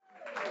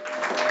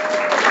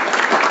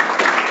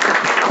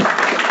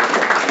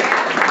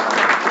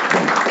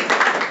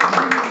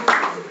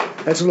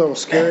That's a little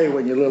scary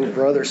when your little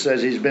brother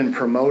says he's been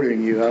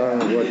promoting you. I don't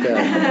know what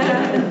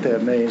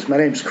that means. My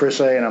name's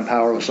ChrisA, and I'm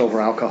powerless over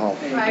alcohol.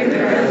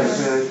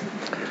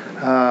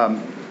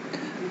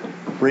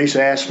 Reese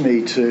asked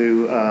me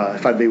to,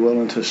 if I'd be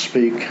willing to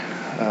speak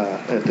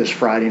at this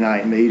Friday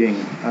night meeting,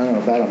 I don't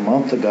know, about a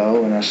month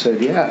ago, and I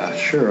said, yeah,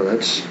 sure.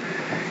 I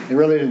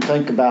really didn't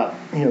think about,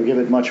 give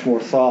it much more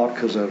thought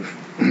because I've,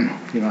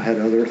 had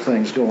other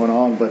things going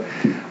on. But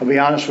I'll be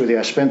honest with you,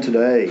 I spent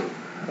today,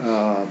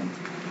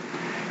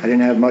 I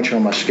didn't have much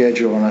on my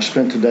schedule, and I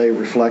spent today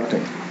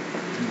reflecting.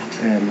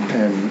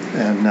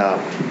 And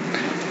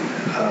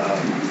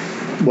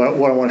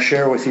what I want to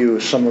share with you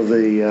is some of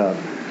the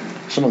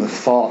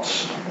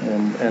thoughts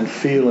and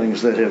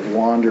feelings that have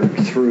wandered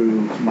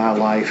through my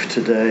life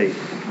today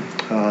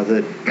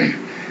that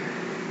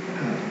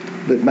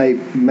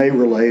may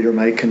relate or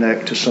may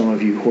connect to some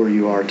of you where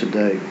you are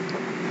today.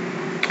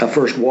 I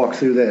first walked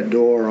through that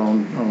door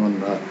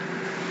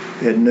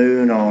at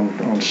noon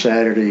on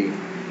Saturday,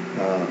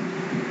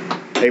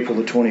 April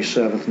the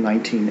 27th,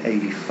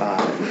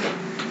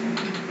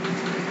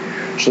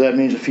 1985. So that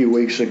means a few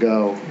weeks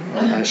ago,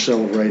 I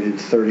celebrated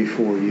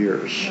 34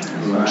 years.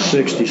 I'm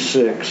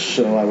 66,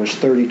 so I was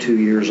 32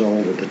 years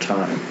old at the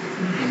time.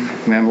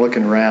 I mean, I'm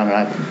looking around,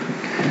 and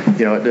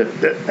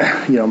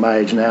my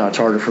age now, it's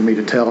harder for me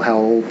to tell how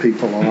old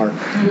people are.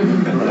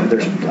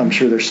 I'm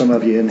sure there's some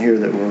of you in here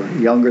that were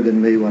younger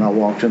than me when I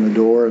walked in the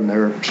door, and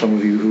there are some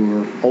of you who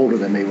were older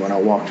than me when I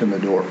walked in the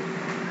door.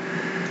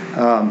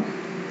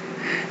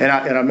 And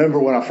I remember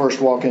when I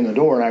first walked in the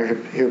door, and I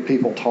hear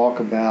people talk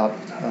about,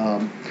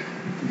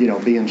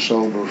 being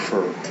sober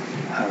for,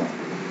 I don't know,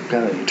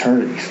 got an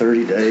eternity,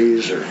 30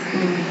 days or,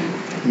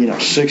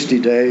 60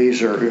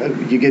 days, or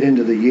you get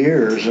into the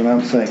years, and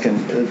I'm thinking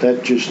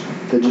that just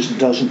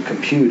doesn't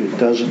compute. It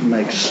doesn't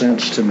make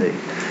sense to me.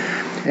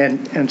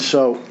 And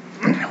so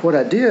what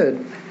I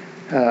did,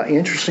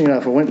 interesting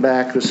enough, I went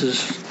back. This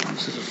is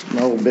an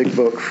old big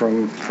book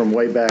from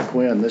way back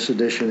when. This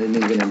edition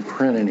isn't even in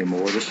print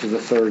anymore. This is the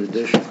third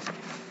edition.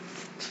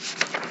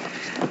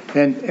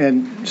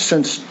 And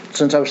since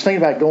I was thinking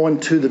about going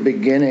to the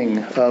beginning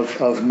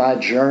of my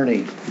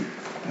journey,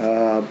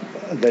 a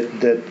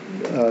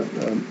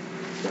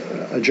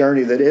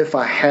journey that if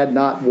I had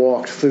not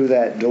walked through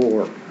that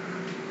door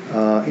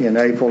in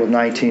April of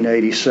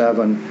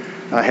 1987,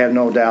 I have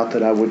no doubt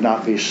that I would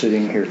not be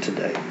sitting here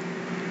today.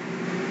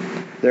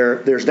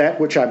 There's that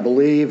which I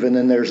believe, and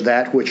then there's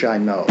that which I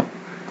know,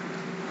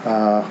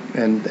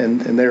 and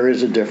there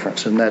is a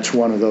difference, and that's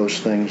one of those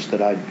things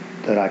that I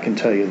can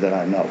tell you that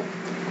I know.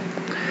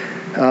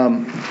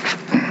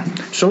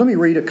 So let me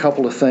read a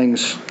couple of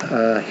things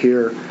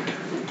here,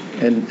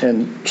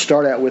 and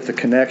start out with the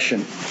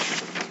connection.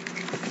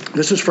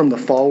 This is from the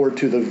foreword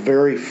to the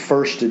very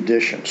first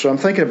edition. So I'm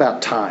thinking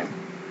about time,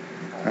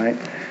 right?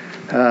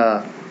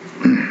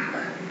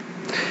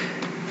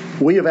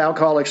 We of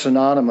Alcoholics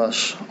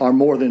Anonymous are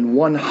more than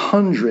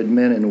 100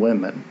 men and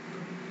women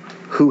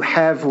who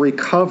have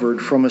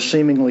recovered from a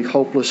seemingly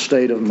hopeless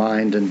state of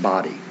mind and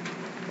body.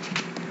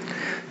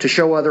 To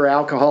show other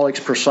alcoholics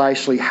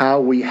precisely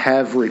how we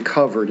have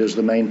recovered is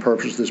the main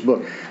purpose of this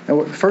book.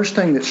 Now, the first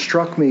thing that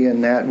struck me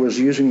in that was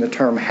using the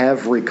term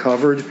have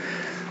recovered,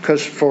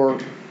 because for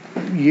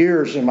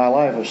years in my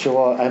life I said,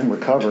 well, I haven't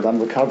recovered,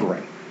 I'm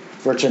recovering,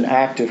 where it's an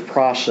active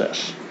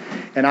process.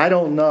 And I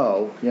don't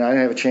know, I didn't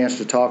have a chance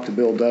to talk to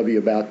Bill W.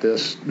 about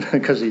this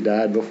because he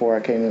died before I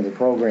came into the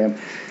program.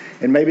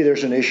 And maybe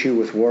there's an issue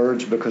with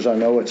words because I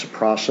know it's a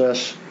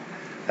process.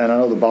 And I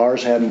know the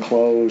bars hadn't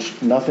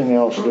closed, nothing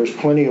else. There's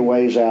plenty of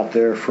ways out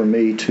there for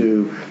me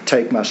to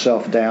take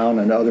myself down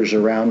and others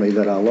around me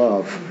that I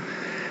love.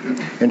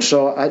 And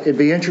so it'd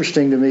be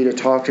interesting to me to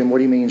talk to him what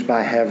he means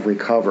by have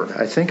recovered.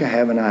 I think I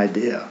have an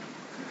idea.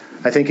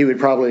 I think he would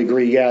probably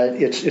agree, yeah,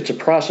 it's a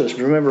process.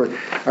 Remember,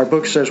 our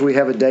book says we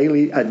have a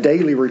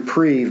daily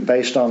reprieve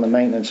based on the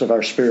maintenance of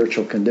our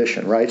spiritual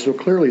condition, right? So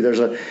clearly there's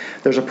a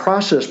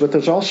process, but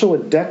there's also a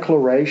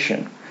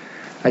declaration,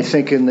 I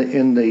think,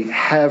 in the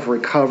have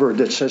recovered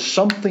that says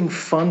something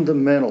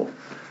fundamental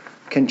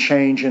can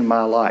change in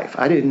my life.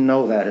 I didn't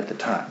know that at the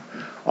time.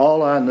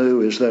 All I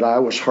knew is that I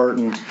was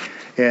hurting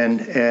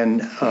and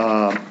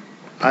I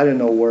didn't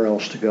know where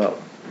else to go.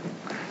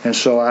 And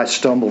so I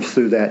stumbled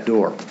through that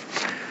door.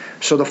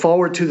 So the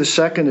foreword to the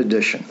second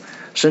edition.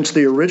 Since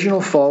the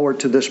original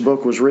foreword to this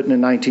book was written in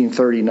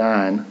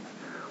 1939,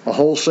 a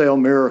wholesale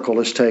miracle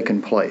has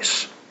taken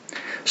place.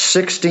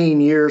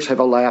 16 years have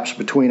elapsed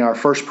between our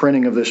first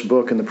printing of this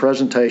book and the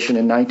presentation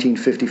in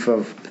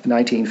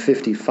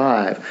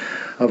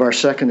 1955 of our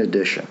second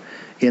edition.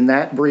 In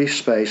that brief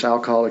space,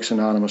 Alcoholics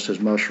Anonymous has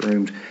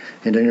mushroomed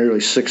into nearly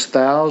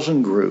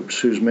 6,000 groups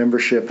whose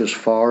membership is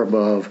far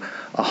above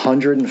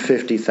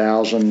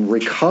 150,000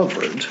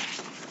 recovered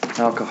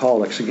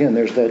alcoholics. Again,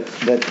 there's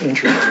that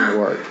interesting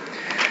word.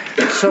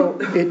 So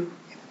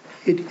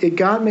it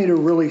got me to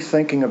really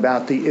thinking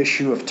about the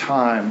issue of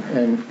time.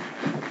 And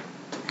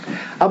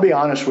I'll be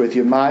honest with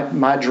you,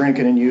 my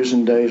drinking and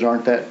using days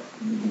aren't that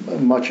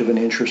much of an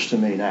interest to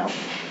me now.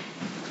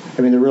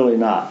 I mean, they're really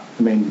not.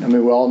 I mean,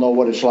 we all know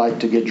what it's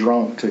like to get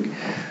drunk,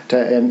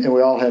 and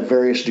we all have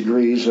various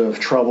degrees of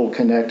trouble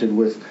connected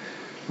with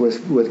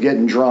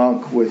getting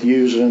drunk, with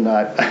using.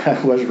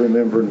 I was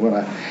remembering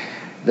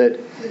that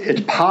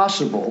it's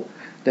possible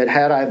that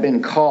had I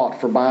been caught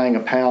for buying a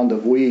pound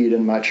of weed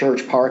in my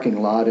church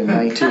parking lot in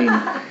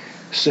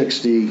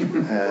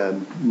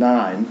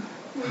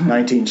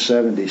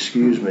 1970,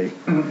 excuse me.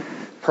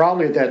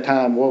 Probably at that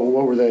time,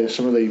 what were they?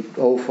 Some of the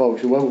old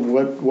folks.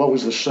 What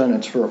was the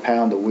sentence for a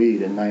pound of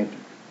weed in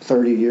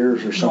 30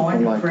 years or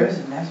something like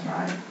prison, that?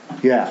 That's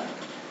right.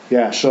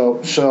 Yeah.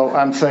 So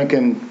I'm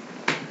thinking,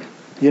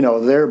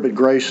 there, but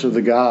grace of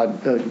the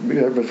God,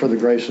 but for the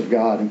grace of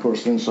God. And of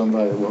course, then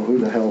somebody, well, who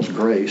the hell's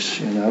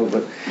grace?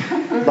 But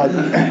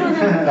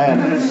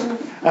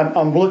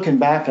I'm looking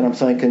back and I'm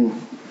thinking,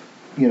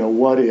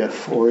 what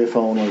if, or if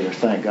only, or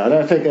thank God.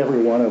 And I think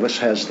every one of us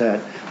has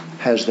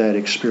that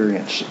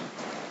experience.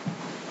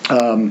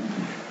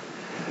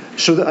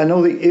 So I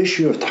know the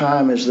issue of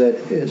time is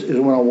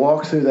when I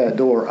walked through that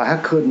door, I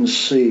couldn't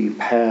see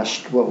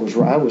past what was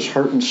right. I was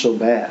hurting so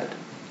bad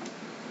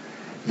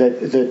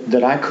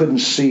that I couldn't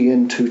see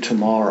into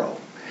tomorrow.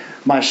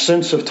 My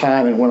sense of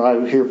time, and when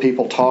I hear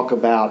people talk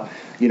about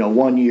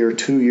 1 year,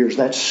 2 years,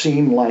 that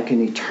seemed like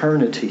an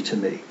eternity to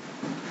me.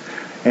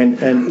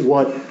 And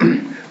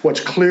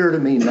what's clear to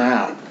me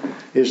now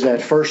is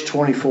that first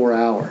 24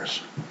 hours,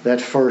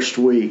 that first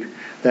week,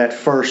 that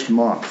first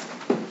month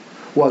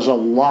was a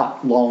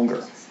lot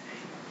longer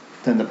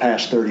than the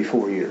past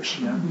 34 years.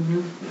 Yeah.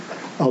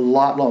 A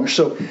lot longer.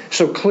 So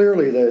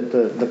clearly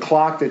the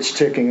clock that's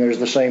ticking, there's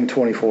the same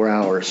 24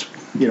 hours,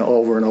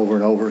 over and over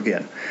and over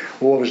again.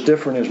 Well, what was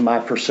different is my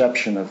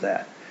perception of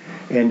that.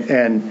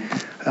 And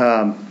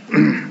I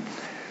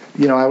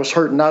was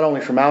hurt not only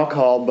from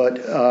alcohol,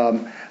 but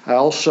I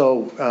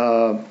also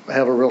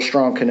have a real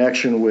strong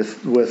connection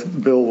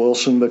with Bill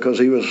Wilson because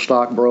he was a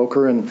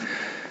stockbroker, and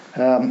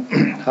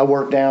I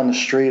worked down the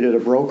street at a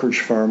brokerage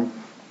firm.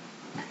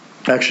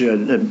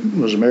 Actually, I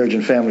was a marriage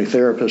and family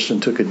therapist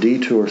and took a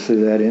detour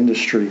through that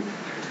industry.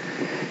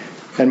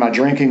 And my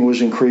drinking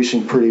was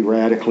increasing pretty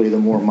radically the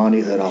more money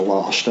that I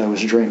lost. I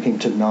was drinking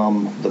to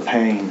numb the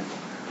pain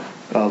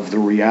of the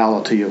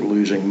reality of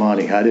losing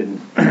money.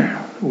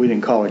 We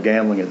didn't call it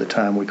gambling at the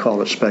time. We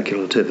called it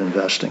speculative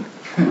investing.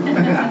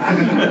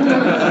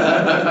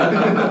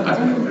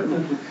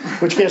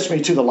 Which gets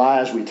me to the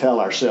lies we tell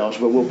ourselves,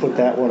 but we'll put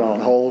that one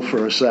on hold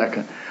for a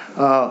second.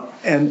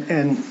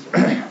 And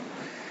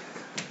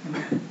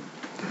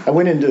I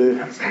went into,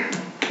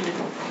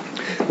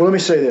 well, let me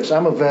say this.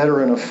 I'm a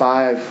veteran of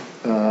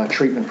 5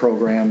 treatment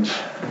programs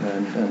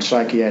and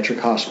psychiatric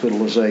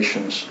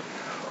hospitalizations,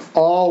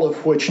 all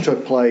of which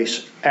took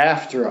place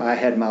after I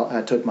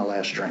took my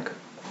last drink.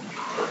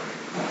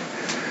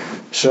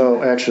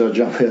 So actually, I'll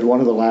jump ahead.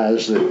 One of the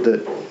lies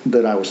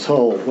that I was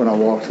told when I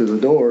walked through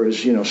the door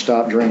is,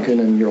 stop drinking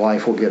and your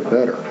life will get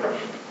better.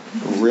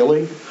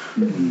 Really?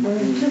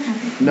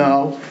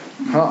 No.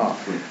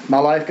 My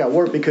life got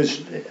worse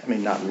because,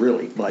 not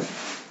really, but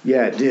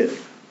yeah, it did.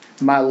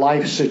 My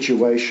life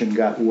situation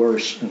got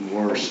worse and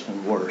worse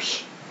and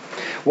worse.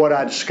 What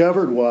I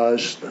discovered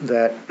was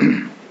that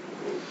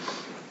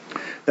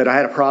I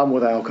had a problem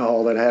with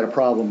alcohol, that I had a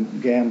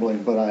problem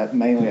gambling, but I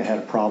had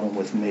a problem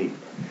with me.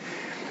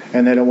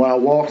 And then when I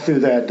walked through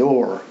that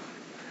door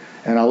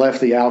and I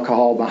left the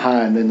alcohol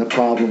behind, then the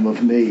problem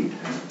of me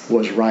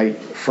was right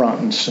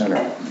front and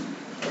center.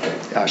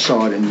 I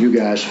saw it in you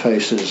guys'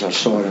 faces. I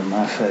saw it in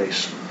my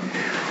face.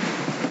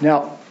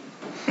 Now,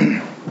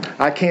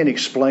 I can't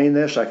explain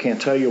this. I can't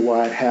tell you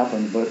why it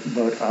happened, but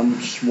I'm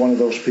one of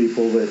those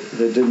people that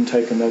didn't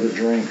take another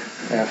drink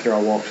after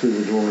I walked through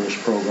the door of this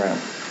program.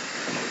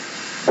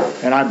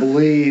 And I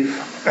believe,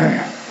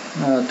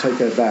 I'll take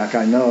that back,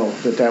 I know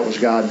that was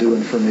God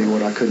doing for me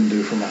what I couldn't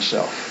do for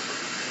myself.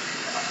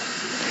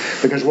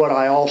 Because what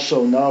I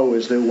also know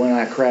is that when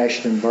I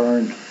crashed and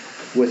burned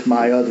with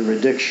my other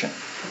addiction,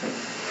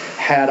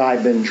 had I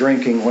been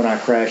drinking when I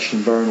crashed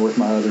and burned with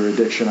my other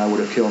addiction, I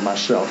would have killed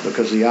myself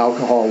because the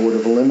alcohol would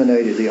have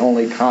eliminated the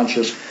only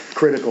conscious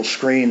critical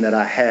screen that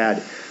I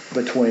had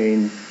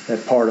between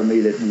that part of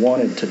me that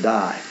wanted to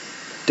die,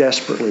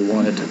 desperately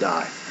wanted to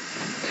die.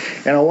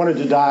 And I wanted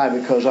to die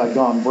because I'd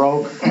gone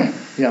broke.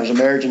 I was a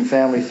marriage and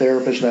family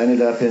therapist. I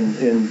ended up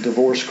in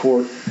divorce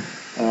court.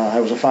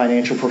 I was a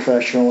financial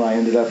professional. I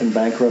ended up in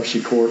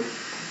bankruptcy court.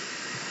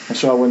 And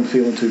so I wasn't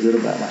feeling too good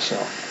about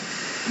myself.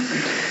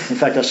 In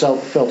fact, I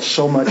felt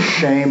so much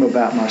shame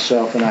about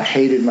myself, and I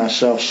hated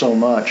myself so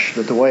much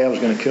that the way I was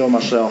going to kill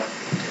myself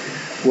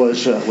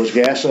was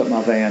gas up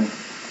my van.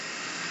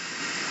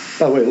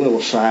 By the way, a little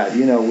aside,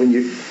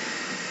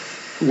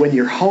 when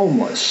you're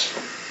homeless,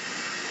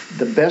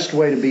 the best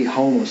way to be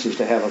homeless is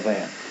to have a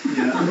van.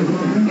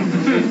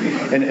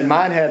 Yeah. And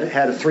mine had a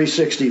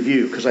 360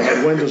 view because I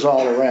had windows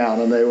all around,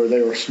 and they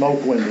were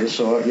smoke windows,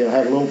 so I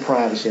had a little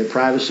privacy, had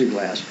privacy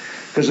glass.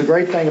 Because the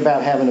great thing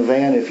about having a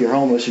van if you're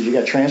homeless is you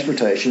got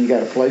transportation, you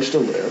got a place to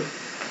live,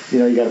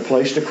 you got a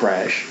place to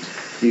crash,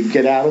 You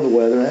get out of the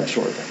weather, that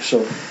sort of thing.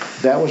 So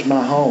that was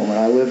my home, and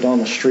I lived on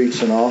the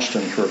streets in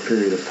Austin for a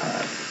period of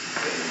time.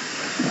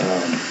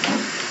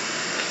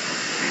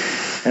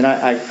 And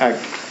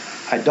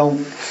I don't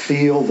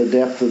feel the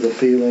depth of the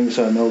feelings.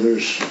 I know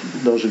there's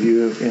those of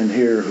you in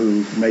here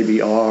who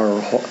maybe are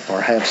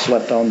or have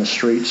slept on the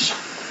streets.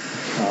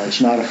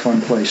 It's not a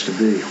fun place to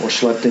be. Or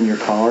slept in your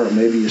car, or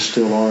maybe you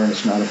still are, and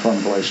it's not a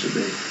fun place to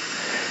be.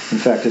 In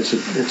fact,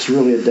 it's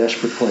really a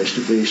desperate place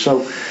to be.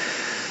 So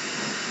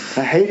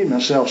I hated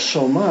myself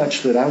so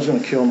much that I was going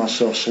to kill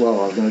myself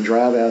slow. I was going to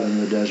drive out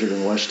into the desert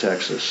in West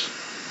Texas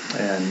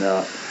and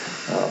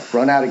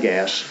run out of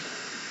gas,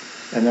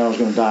 and then I was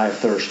going to die of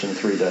thirst in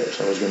 3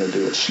 days. I was going to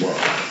do it slow.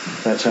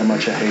 That's how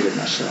much I hated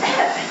myself.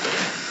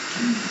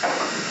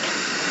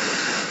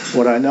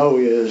 What I know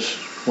is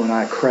when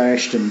I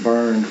crashed and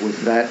burned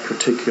with that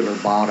particular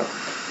bottom.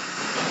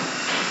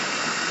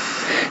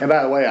 And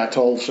by the way, I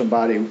told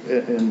somebody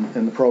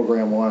in the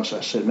program once,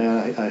 I said,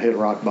 man, I hit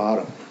rock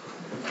bottom.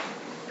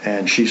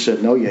 And she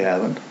said, no, you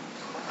haven't.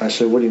 I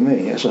said, what do you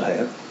mean? Yes, I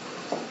have.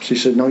 She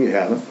said, no, you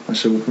haven't. I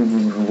said,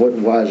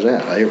 why is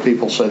that? I hear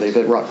people say they've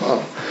hit rock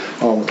bottom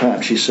all the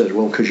time. She said,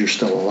 well, because you're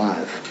still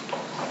alive.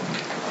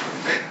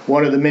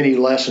 One of the many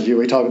lessons,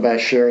 we talk about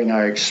sharing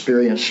our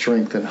experience,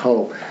 strength, and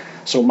hope.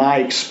 So my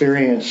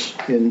experience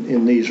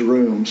in these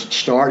rooms,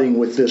 starting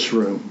with this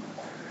room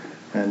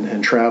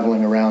and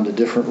traveling around to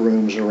different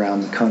rooms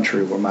around the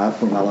country where my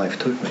life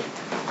took me,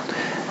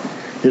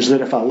 is that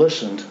if I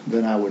listened,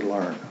 then I would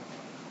learn.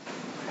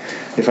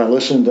 If I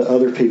listened to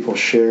other people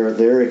share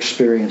their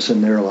experience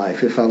in their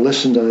life, if I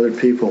listened to other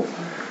people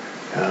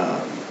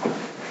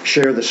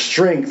share the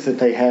strength that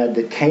they had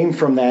that came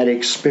from that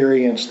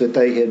experience that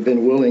they had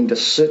been willing to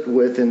sit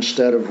with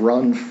instead of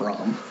run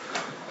from.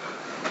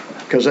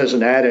 Because as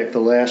an addict, the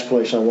last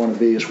place I want to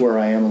be is where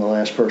I am, and the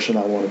last person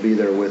I want to be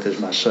there with is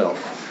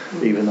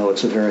myself, even though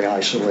it's a very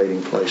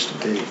isolating place to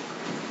be.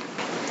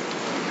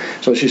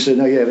 So she said,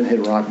 no, you haven't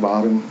hit rock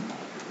bottom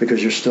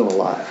because you're still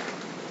alive.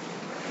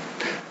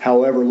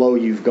 However low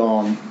you've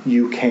gone,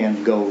 you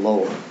can go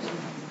lower.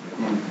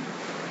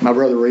 My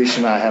brother Reese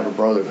and I have a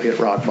brother who hit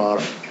rock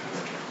bottom.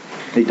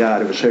 He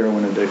died of his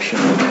heroin addiction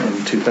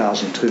in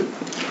 2002.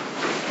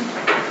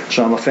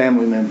 So I'm a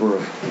family member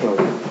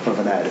of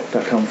an addict.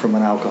 I come from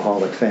an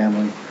alcoholic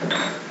family.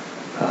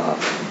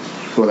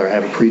 Whether I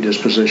have a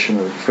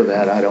predisposition for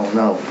that, I don't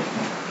know.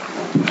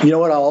 You know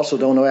what I also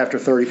don't know after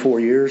 34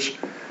 years?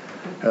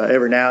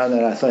 Every now and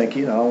then I think,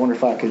 I wonder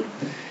if I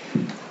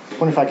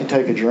could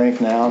take a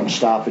drink now and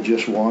stop at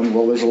just one.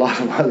 Well, there's a lot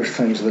of other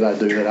things that I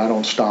do that I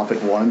don't stop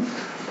at one.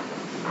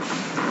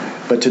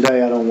 But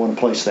today I don't want to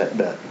place that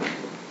bet.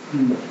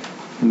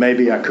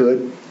 Maybe I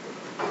could.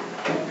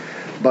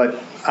 But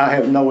I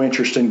have no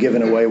interest in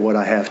giving away what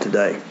I have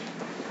today,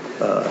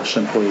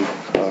 simply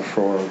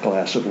for a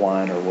glass of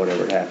wine or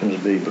whatever it happens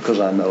to be, because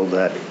I know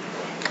that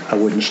I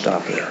wouldn't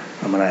stop there.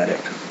 I'm an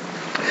addict.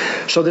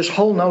 So this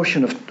whole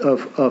notion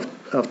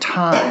of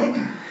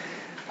time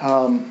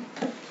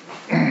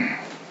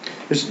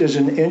is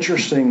an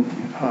interesting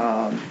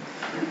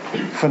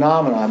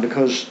phenomenon,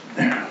 because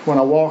when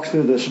I walk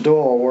through this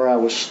door, where I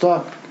was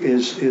stuck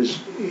is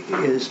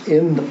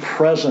in the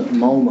present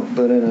moment,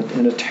 but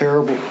in a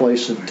terrible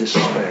place of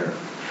despair,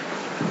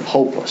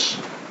 hopeless.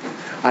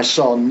 I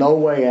saw no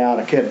way out.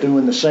 I kept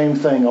doing the same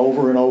thing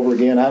over and over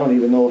again. I don't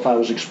even know if I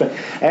was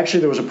Actually,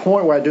 there was a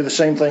point where I do the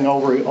same thing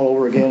over and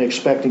over again,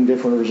 expecting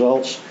different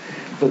results.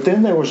 But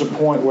then there was a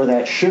point where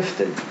that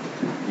shifted.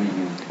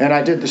 And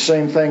I did the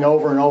same thing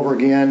over and over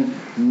again,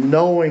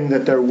 knowing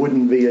that there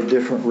wouldn't be a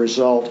different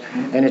result.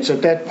 And it's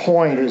at that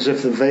point as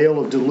if the veil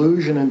of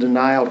delusion and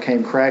denial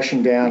came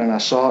crashing down, and I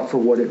saw it for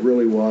what it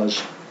really was.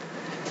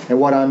 And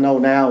what I know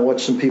now, what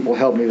some people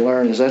helped me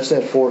learn, is that's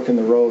that fork in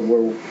the road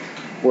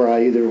where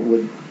I either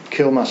would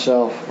kill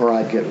myself or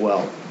I'd get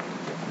well.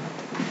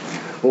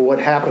 Well, what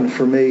happened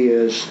for me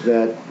is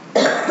that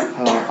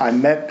I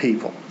met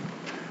people,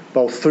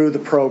 both through the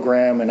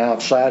program and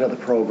outside of the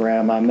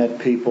program. I met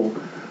people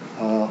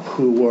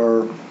who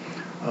were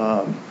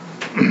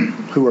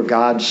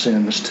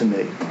godsends to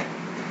me.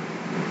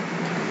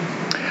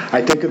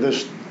 I think of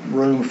this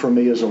room for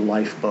me as a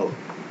lifeboat,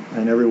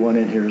 and everyone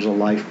in here is a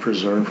life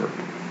preserver.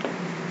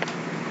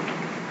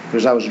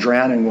 Because I was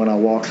drowning when I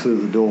walked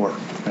through the door,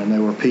 and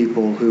there were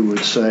people who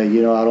would say,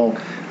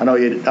 I know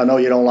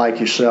you don't like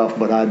yourself,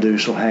 but I do,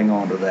 so hang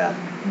on to that.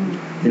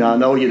 I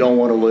know you don't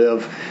want to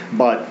live,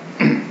 but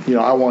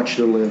I want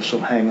you to live, so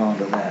hang on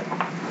to that.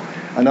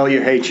 I know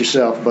you hate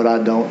yourself, but I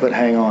don't, but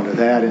hang on to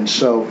that. And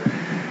so,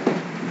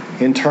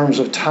 in terms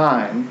of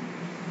time,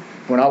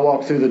 when I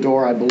walked through the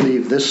door, I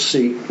believe this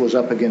seat was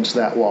up against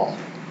that wall.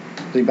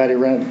 Anybody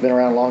been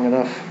around long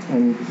enough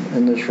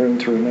in this room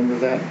to remember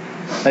that?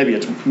 Maybe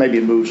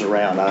it moves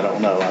around. I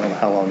don't know. I don't know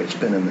how long it's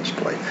been in this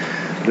place.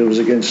 But it was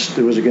against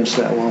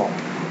that wall.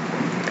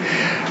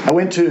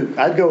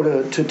 I'd go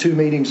to 2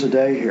 meetings a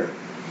day here.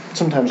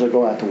 Sometimes I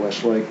go out to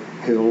Westlake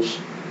Hills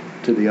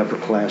to the upper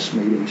class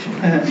meetings.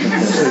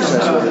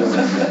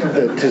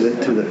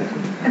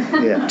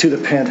 To the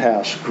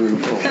penthouse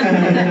group.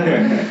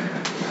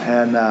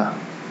 And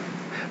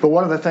But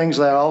one of the things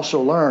that I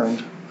also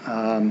learned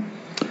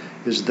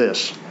is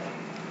this.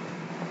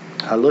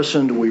 I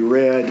listened, we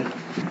read,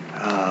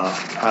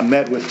 I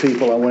met with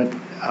people.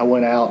 I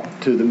went out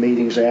to the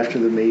meetings after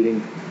the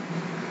meeting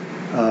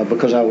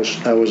because I was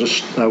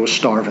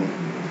starving,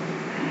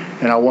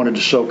 and I wanted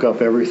to soak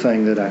up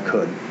everything that I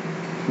could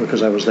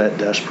because I was that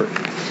desperate.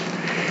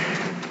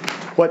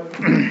 What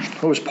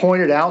was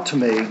pointed out to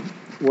me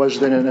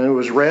was that, and it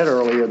was read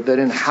earlier, that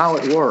in how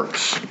it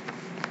works,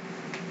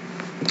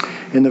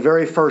 in the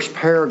very first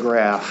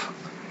paragraph,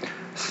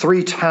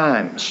 3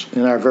 times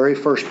in our very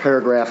first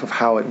paragraph of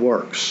how it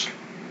works,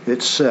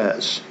 it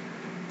says,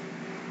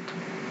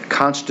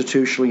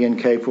 constitutionally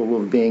incapable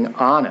of being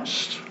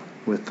honest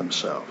with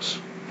themselves,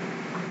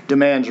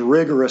 demands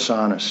rigorous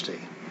honesty,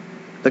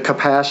 the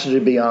capacity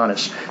to be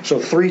honest. So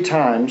 3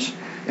 times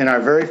in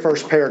our very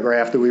first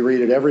paragraph that we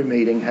read at every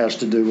meeting has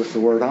to do with the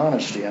word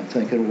honesty. I'm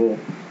thinking, well,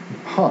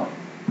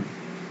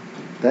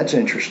 that's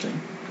interesting.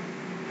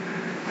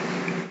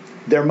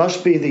 There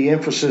must be the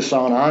emphasis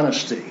on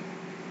honesty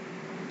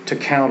to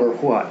counter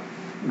what?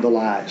 The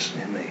lies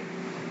in me.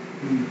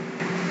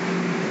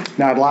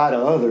 Now, I'd lie to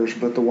others,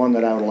 but the one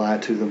that I would lie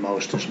to the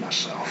most is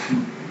myself.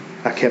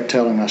 I kept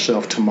telling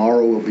myself,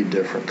 tomorrow will be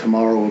different.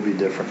 Tomorrow will be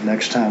different.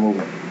 Next time will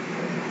be,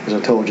 as I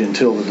told you,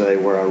 until the day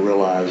where I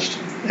realized,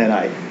 and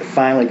I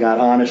finally got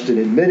honest and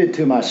admitted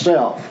to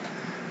myself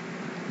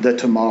that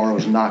tomorrow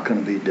is not going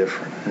to be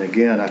different. And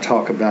again, I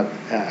talk about,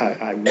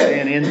 I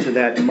ran into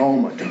that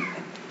moment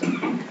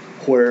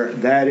where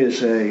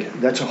that's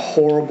a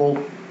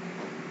horrible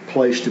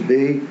place to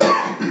be,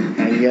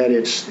 and yet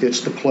it's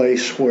the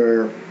place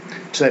where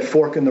it's that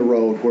fork in the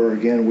road where,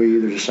 again, we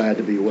either decide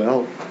to be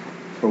well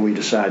or we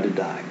decide to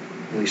die.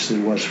 At least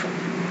it was for me.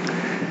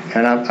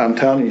 And I'm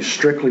telling you,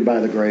 strictly by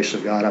the grace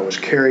of God, I was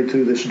carried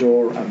through this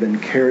door. I've been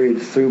carried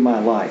through my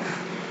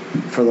life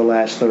for the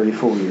last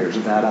 34 years.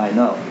 That I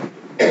know.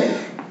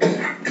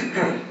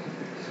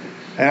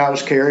 And I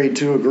was carried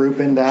to a group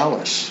in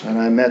Dallas, and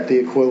I met the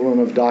equivalent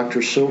of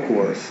Dr.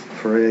 Silkworth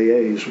for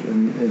AAs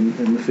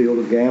in the field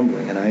of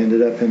gambling, and I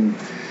ended up in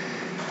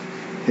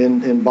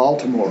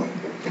Baltimore.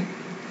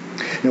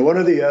 Now, one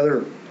of the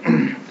other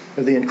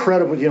the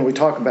incredible, we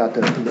talk about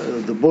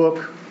the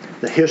book,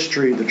 the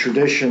history, the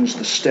traditions,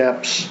 the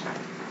steps,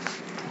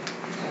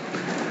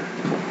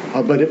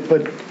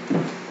 but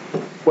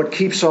what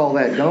keeps all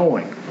that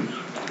going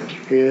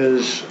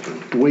is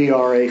we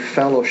are a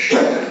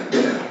fellowship.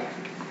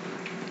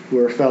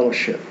 We're a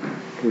fellowship,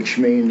 which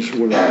means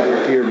we're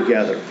here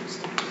together.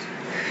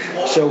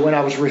 So when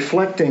I was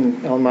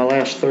reflecting on my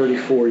last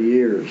 34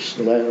 years,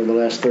 the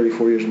last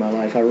 34 years of my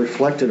life, I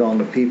reflected on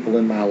the people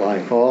in my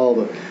life,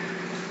 all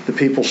the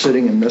people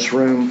sitting in this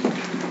room,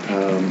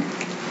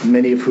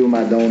 many of whom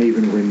I don't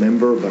even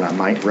remember, but I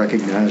might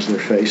recognize their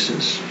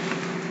faces.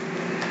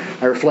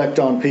 I reflect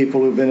on people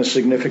who've been a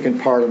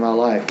significant part of my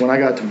life. When I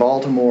got to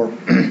Baltimore,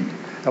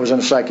 I was in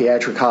a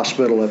psychiatric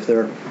hospital up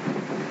there.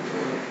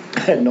 I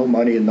had no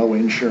money and no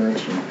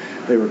insurance, and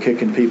they were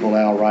kicking people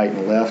out right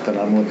and left, and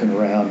I'm looking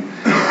around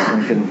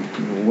thinking,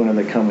 when are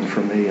they coming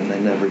for me? And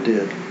they never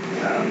did.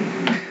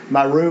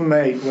 My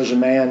roommate was a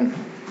man,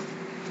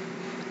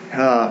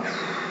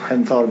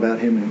 hadn't thought about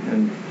him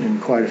in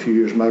quite a few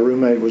years. My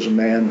roommate was a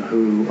man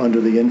who,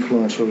 under the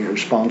influence, was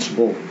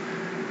responsible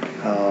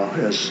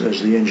as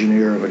the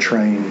engineer of a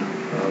train,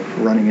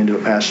 running into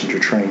a passenger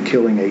train,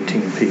 killing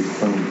 18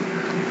 people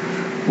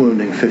and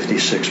wounding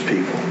 56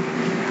 people.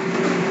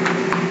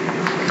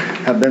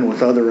 I've been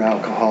with other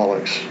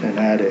alcoholics and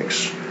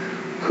addicts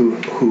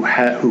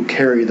who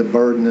carry the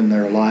burden in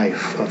their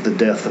life of the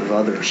death of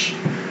others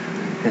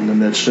in the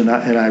midst. And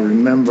I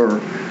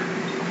remember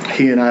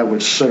he and I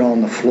would sit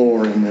on the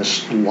floor in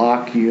this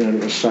locked unit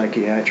of a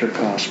psychiatric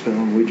hospital,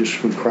 and we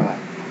would cry.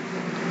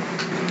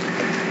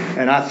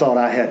 And I thought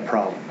I had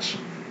problems.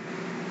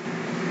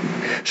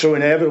 So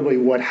inevitably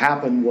what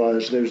happened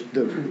was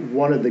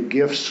one of the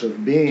gifts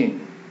of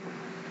being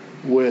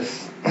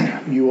with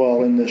you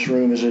all in this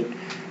room is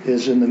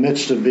in the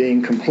midst of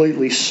being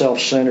completely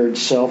self-centered,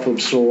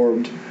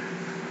 self-absorbed,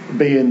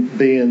 being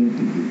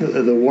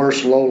the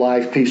worst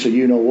low-life piece of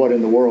you-know-what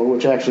in the world,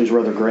 which actually is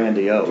rather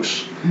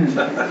grandiose.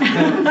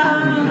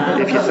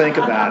 If you think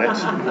about it.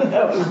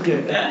 That was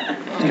good.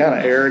 It's kind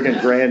of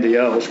arrogant,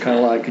 grandiose, kind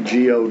of like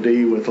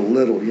G-O-D with a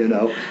little,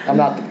 I'm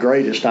not the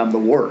greatest, I'm the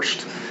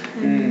worst.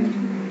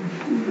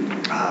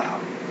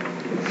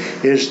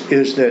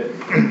 Is that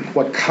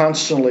what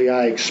constantly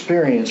I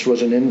experienced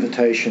was an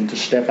invitation to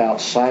step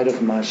outside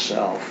of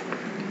myself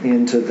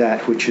into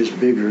that which is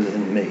bigger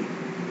than me.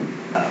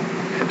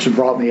 So it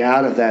brought me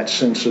out of that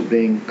sense of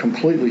being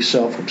completely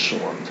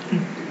self-absorbed,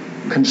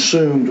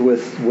 consumed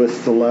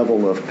with the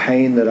level of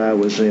pain that I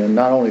was in,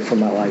 not only from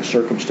my life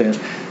circumstance,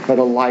 but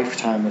a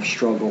lifetime of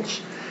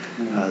struggles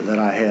that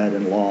I had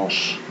and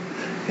loss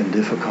and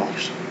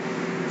difficulties.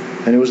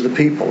 And it was the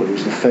people, it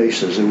was the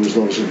faces, it was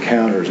those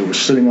encounters, it was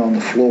sitting on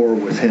the floor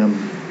with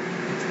him,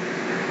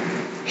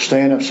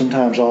 staying up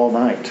sometimes all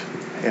night.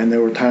 And there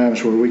were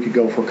times where we could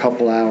go for a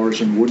couple hours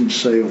and wouldn't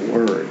say a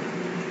word.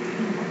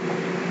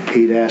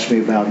 he'd ask me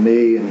about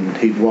me, and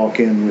he'd walk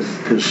in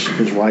with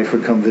his wife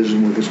would come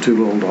visit with his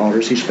 2 little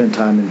daughters. He spent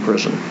time in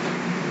prison.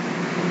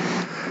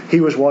 He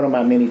was one of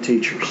my many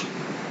teachers.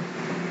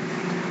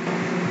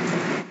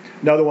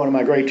 Another one of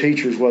my great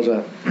teachers was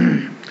a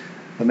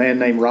man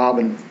named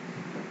Robin.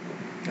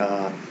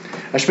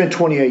 I spent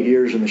 28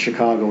 years in the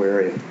Chicago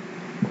area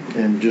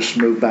and just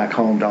moved back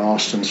home to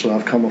Austin, so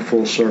I've come a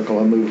full circle.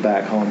 I moved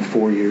back home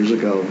 4 years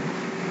ago.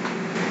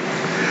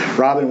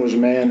 Robin was a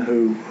man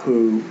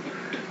who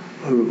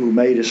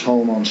made his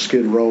home on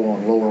Skid Row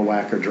on Lower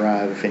Wacker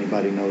Drive, if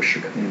anybody knows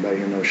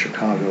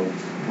Chicago,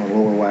 on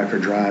Lower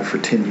Wacker Drive for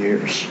 10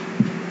 years.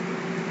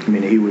 I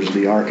mean, he was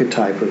the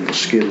archetype of the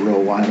Skid Row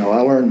wino.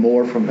 I learned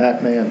more from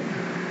that man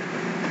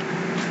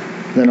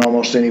than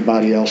almost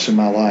anybody else in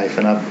my life,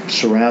 and I've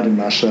surrounded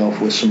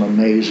myself with some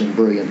amazing,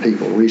 brilliant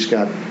people. Reese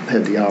had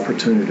the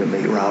opportunity to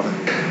meet Robin.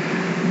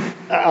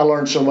 I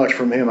learned so much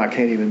from him I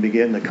can't even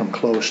begin to come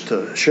close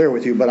to share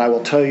with you, but I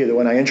will tell you that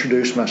when I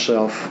introduce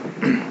myself,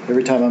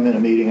 every time I'm in a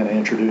meeting and I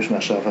introduce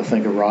myself, I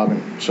think of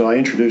Robin. So I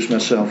introduce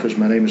myself as,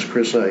 my name is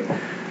ChrisA,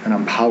 and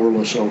I'm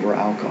powerless over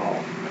alcohol.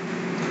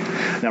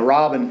 Now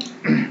Robin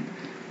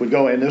would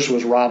go, and this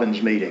was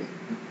Robin's meeting,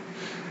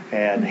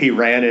 and he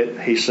ran it.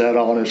 He sat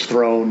on his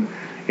throne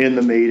in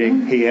the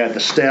meeting. He had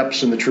the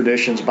steps and the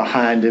traditions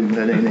behind him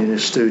in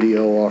his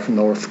studio off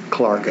North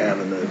Clark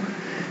Avenue.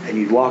 And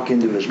you'd walk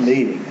into his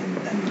meeting,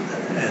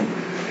 and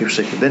he would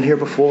say, "You been here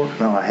before?"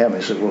 "No, I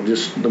haven't." He said, "Well,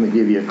 just let me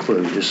give you a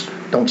clue. Just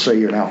don't say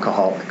you're an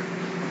alcoholic."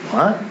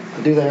 "What?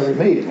 I do that every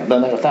meeting. I've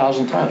done that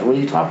 1,000 times. What are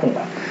you talking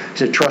about?" He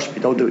said, "Trust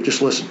me, don't do it.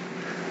 Just listen."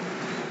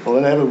 Well,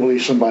 inevitably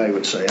somebody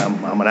would say,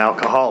 I'm an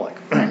alcoholic.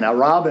 Now,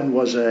 Robin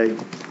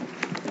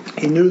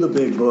he knew the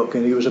big book,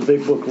 and he was a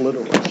big book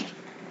literalist.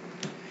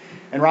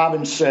 And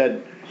Robin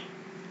said,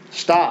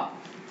 "Stop.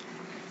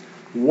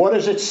 What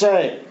does it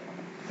say?"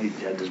 He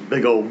had this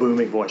big old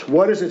booming voice.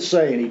 "What does it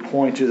say?" And he'd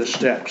point to the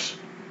steps.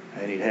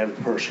 And he'd have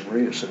the person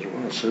read it. Says,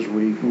 "Well, it says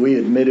we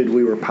admitted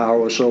we were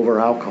powerless over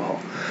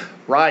alcohol."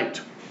 "Right.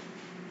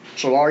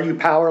 So are you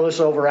powerless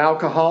over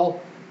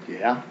alcohol?"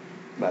 "Yeah."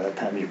 By that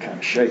time you're kind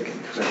of shaking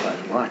because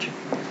everybody's watching.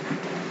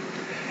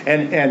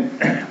 And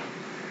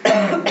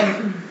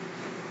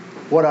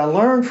what I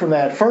learned from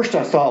that, first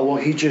I thought, well,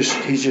 he's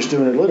just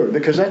doing it literally,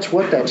 because that's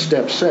what that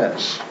step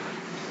says.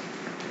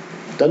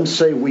 It doesn't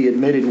say we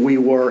admitted we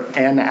were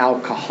an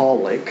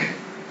alcoholic.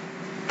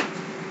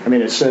 I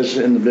mean, it says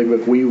in the big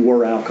book we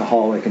were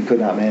alcoholic and could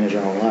not manage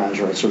our own lives,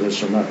 right? So there's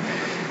some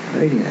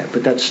reading that.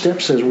 But that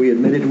step says we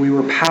admitted we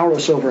were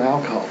powerless over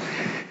alcohol.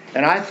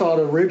 And I thought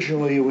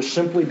originally it was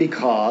simply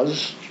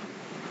because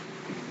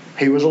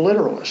he was a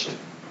literalist.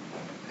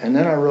 And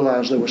then I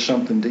realized there was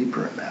something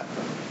deeper in that.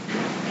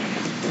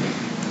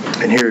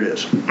 And here it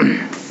is.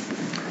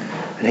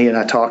 And he and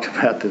I talked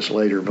about this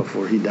later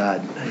before he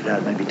died. He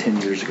died maybe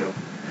 10 years ago.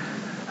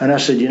 And I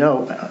said,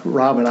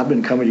 Robin, I've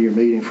been coming to your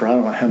meeting for I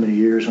don't know how many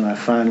years, and I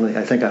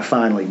think I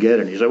finally get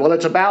it. And he said, "Well,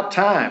 it's about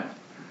time."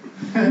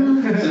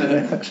 And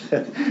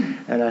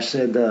I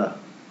said,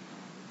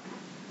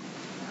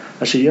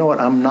 you know what?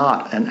 I'm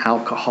not an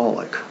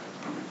alcoholic.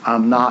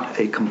 I'm not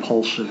a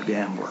compulsive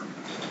gambler.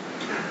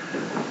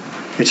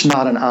 It's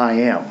not an I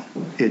am.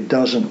 It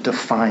doesn't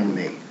define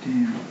me.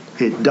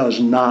 It does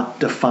not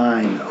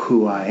define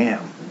who I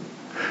am.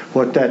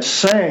 What that's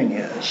saying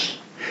is,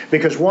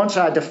 because once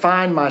I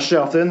define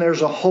myself, then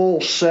there's a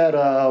whole set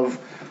of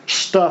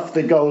stuff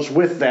that goes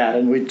with that.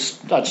 And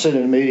I'd sit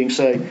in a meeting,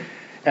 say,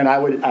 and I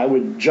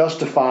would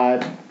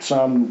justify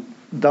some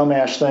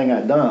dumbass thing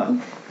I'd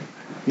done,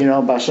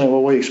 by saying,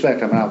 "Well, what do you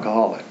expect? I'm an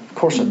alcoholic." "Of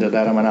course I did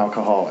that. I'm an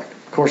alcoholic.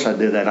 Of course I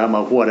did that. I'm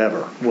a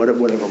whatever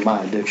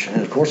my addiction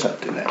is. Of course I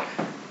do that."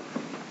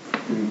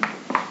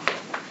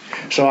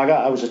 So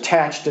I was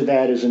attached to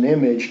that as an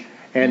image,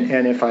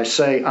 and if I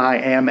say I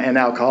am an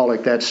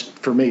alcoholic, that's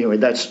for me.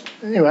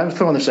 I'm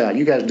throwing this out.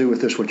 You guys do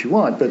with this what you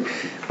want, but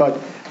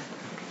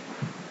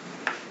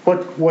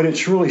what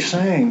it's really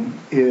saying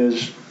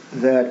is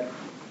that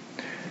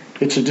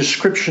it's a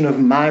description of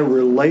my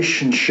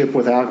relationship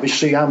with alcohol. You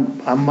see,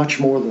 I'm much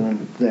more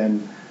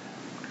than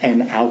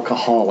an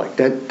alcoholic.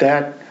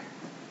 That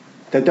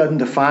doesn't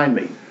define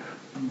me.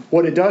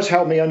 What it does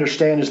help me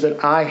understand is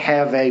that I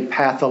have a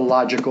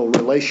pathological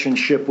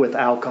relationship with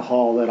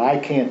alcohol that I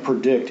can't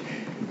predict.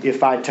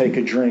 If I take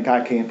a drink,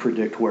 I can't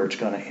predict where it's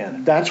going to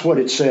end. That's what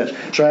it says.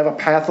 So I have a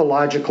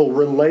pathological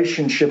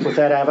relationship with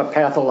that. I have a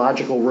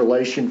pathological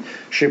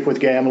relationship with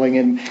gambling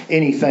and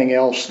anything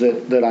else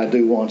that I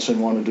do once and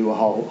want to do a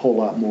whole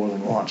lot more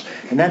than once.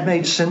 And that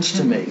made sense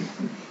to me.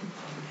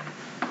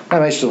 I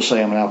may still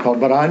say I'm an alcoholic,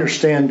 but I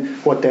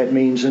understand what that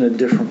means in a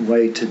different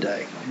way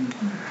today.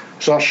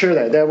 So I'll share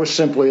that. That was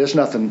simply, it's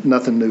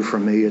nothing new for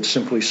me. It's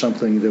simply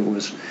something that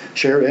was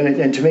shared.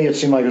 And to me, it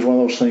seemed like it was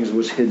one of those things that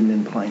was hidden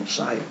in plain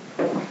sight.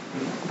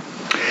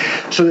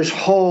 So this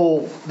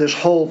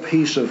whole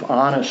piece of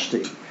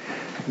honesty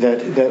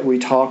that we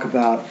talk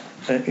about,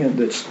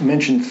 that's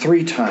mentioned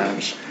 3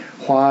 times.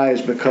 Why?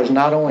 Is because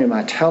not only am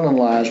I telling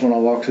lies when I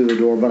walk through the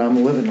door, but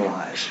I'm living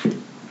lies.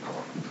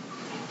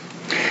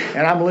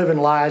 And I'm living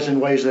lies in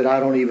ways that I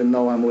don't even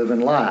know I'm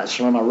living lies.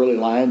 So am I really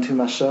lying to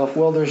myself?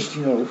 Well, there's,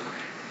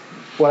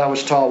 what I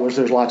was taught was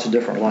there's lots of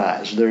different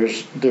lies.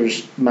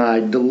 There's my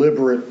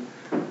deliberate,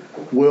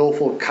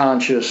 willful,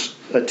 conscious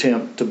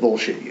attempt to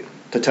bullshit you,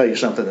 to tell you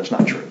something that's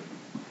not true.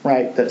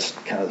 Right? That's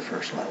kind of the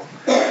first level.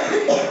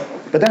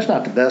 But that's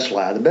not the best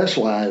lie. The best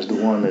lie is the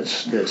one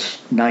that's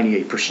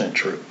 98%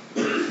 true.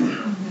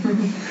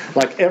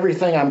 Like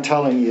everything I'm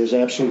telling you is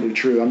absolutely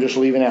true. I'm just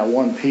leaving out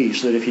one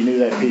piece that if you knew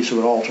that piece, it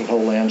would alter the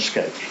whole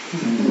landscape.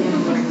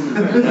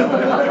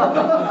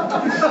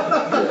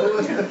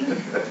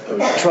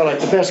 So like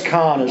the best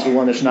con is the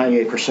one that's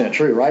 98%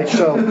 true, right?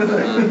 So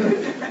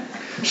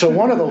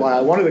one of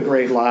the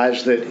great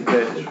lies that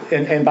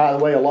and by the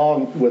way,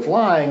 along with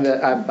lying,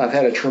 that I've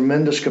had a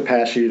tremendous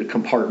capacity to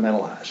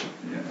compartmentalize.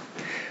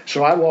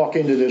 So I walk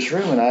into this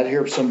room and I'd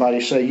hear somebody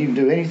say, "You can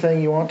do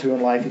anything you want to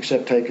in life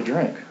except take a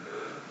drink."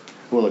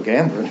 Well, a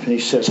gambler, and he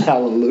says,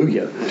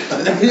 "Hallelujah."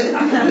 I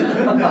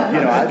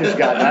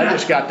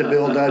just got the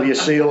Bill W.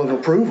 seal of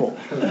approval.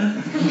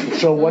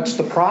 So what's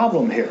the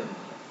problem here?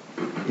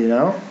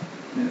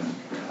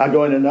 I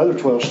go into another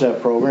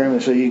 12-step program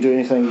and say, "You can do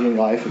anything in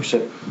life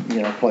except,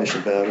 place a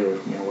bet or,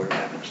 where it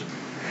happens."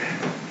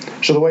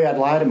 So the way I'd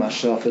lie to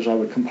myself is I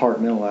would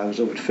compartmentalize.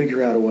 I would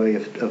figure out a way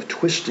of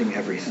twisting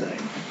everything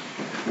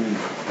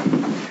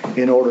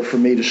in order for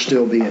me to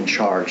still be in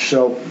charge.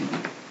 So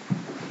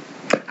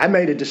I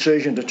made a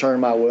decision to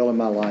turn my will and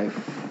my life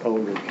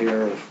over to the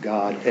care of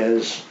God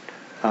as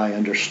I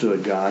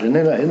understood God. And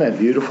isn't that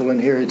beautiful in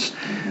here? It's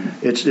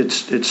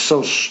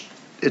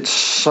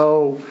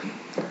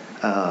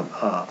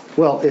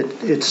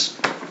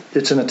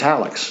in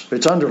italics.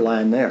 It's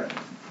underlined there.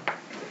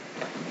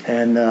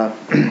 And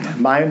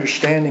my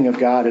understanding of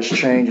God has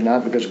changed,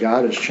 not because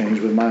God has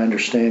changed, but my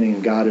understanding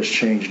of God has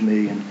changed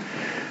me. And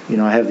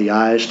I have the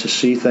eyes to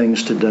see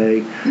things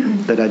today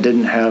that I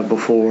didn't have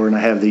before, and I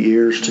have the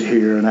ears to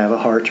hear, and I have a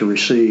heart to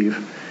receive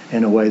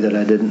in a way that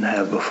I didn't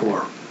have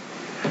before.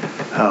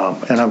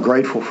 And I'm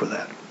grateful for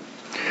that.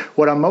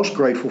 What I'm most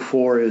grateful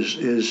for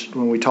is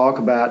when we talk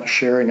about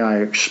sharing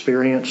our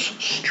experience,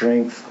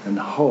 strength, and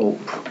hope.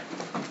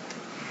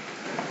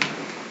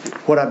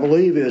 What I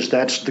believe is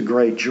that's the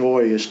great joy,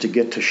 is to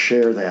get to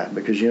share that,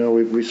 because we all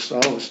of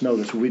us know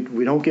this.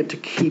 We don't get to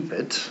keep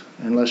it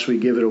unless we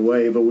give it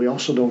away, but we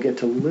also don't get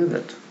to live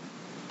it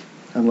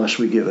unless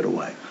we give it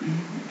away.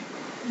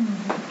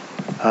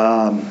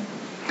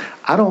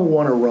 I don't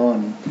want to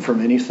run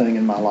from anything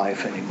in my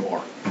life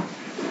anymore.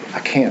 I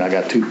can't. I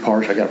got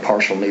I got a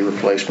partial knee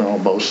replacement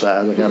on both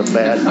sides. I got a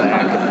bad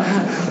back.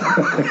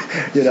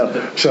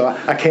 So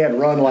I can't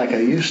run like I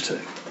used to.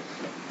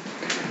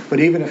 But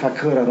even if I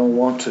could, I don't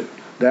want to.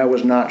 That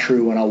was not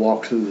true when I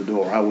walked through the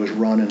door. I was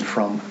running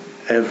from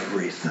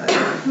everything,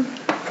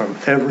 from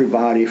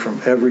everybody, from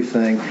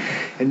everything.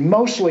 And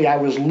mostly I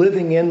was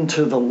living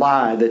into the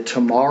lie that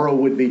tomorrow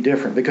would be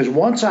different. Because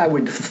once I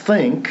would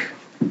think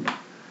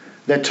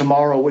that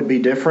tomorrow would be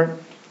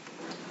different,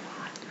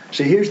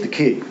 see, here's the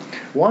key.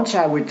 Once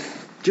I would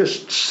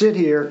just sit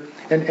here,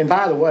 and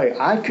by the way,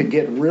 I could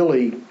get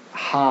really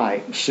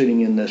high sitting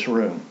in this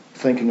room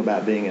thinking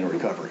about being in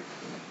recovery.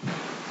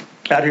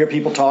 I'd hear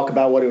people talk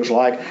about what it was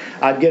like.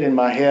 I'd get in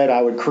my head,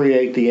 I would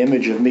create the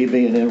image of me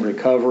being in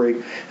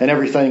recovery, and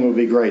everything would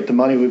be great. The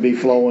money would be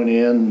flowing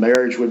in,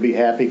 marriage would be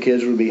happy,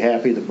 kids would be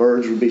happy, the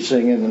birds would be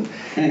singing,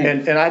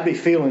 and I'd be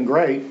feeling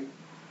great.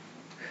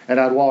 And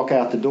I'd walk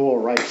out the door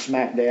right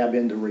smack dab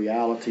into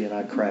reality, and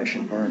I'd crash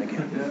and burn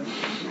again.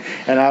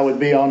 And I would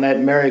be on that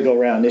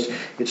merry-go-round.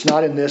 It's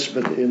not in this,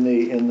 but in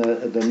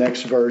the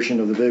next version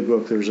of the big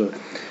book, there's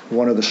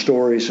one of the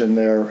stories in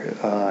there.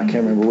 I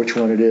can't remember which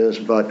one it is,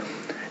 but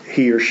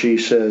he or she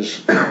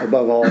says,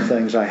 above all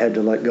things, I had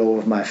to let go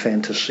of my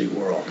fantasy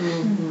world.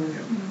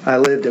 Mm-hmm. I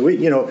lived it.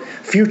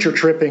 Future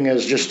tripping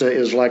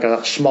is like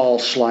a small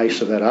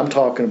slice of that. I'm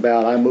talking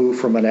about I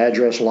moved from an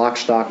address lock,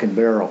 stock, and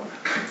barrel,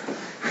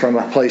 from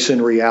a place in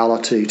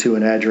reality to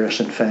an address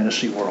in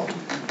fantasy world.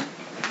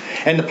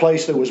 And the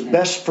place that was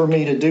best for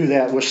me to do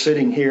that was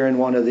sitting here in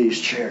one of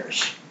these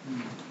chairs.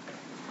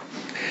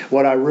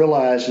 What I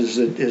realized is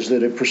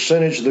that a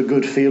percentage of the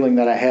good feeling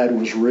that I had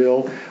was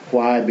real.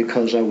 Why?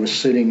 Because I was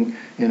sitting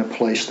in a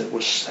place that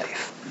was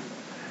safe.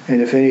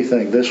 And if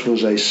anything, this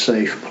was a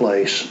safe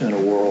place in a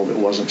world that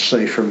wasn't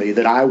safe for me,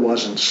 that I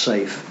wasn't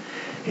safe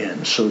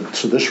in. So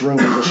this room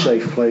is a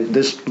safe place.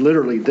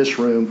 This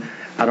room,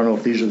 I don't know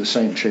if these are the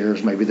same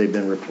chairs, maybe they've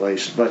been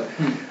replaced, but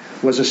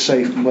was a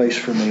safe place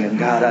for me, and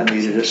God, I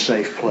needed a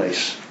safe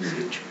place.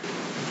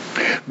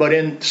 But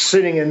in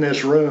sitting in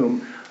this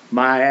room,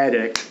 my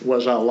addict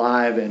was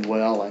alive and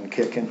well and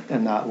kicking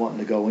and not wanting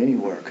to go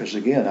anywhere, because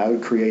again, I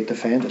would create the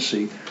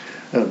fantasy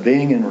of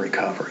being in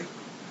recovery.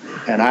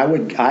 And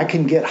I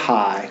can get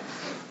high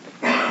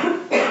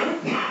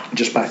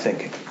just by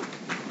thinking.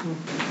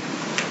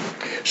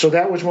 So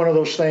that was one of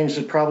those things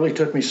that probably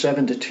took me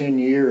 7 to 10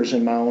 years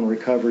in my own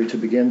recovery to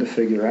begin to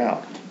figure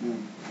out.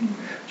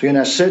 So again,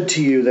 I said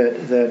to you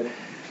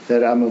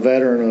that I'm a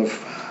veteran of,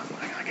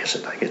 I guess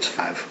it's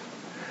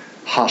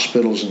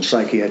hospitals and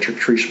psychiatric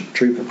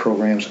treatment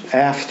programs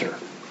after.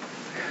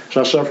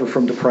 So I suffer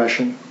from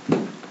depression,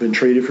 been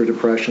treated for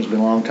depression. It's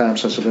been a long time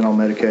since I've been on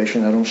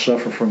medication. I don't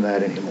suffer from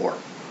that anymore.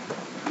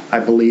 I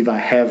believe I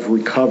have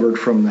recovered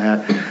from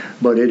that,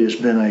 but it has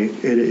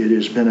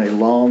been a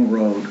long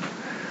road.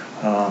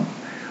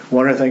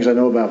 One of the things I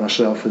know about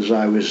myself is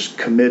I was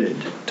committed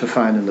to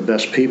finding the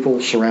best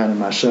people, surrounding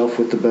myself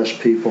with the best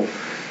people,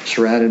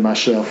 surrounding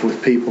myself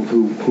with people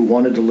who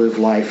wanted to live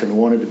life and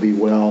wanted to be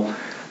well.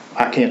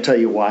 I can't tell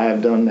you why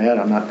I've done that.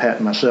 I'm not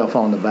patting myself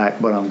on the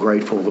back, but I'm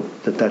grateful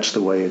that that's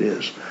the way it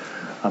is.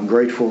 I'm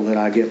grateful that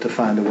I get to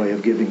find a way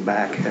of giving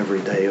back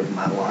every day of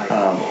my life.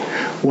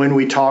 When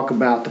we talk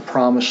about the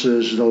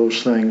promises,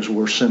 those things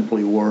were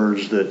simply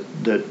words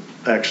that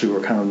actually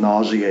were kind of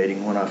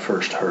nauseating when I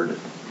first heard it,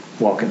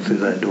 walking through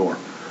that door.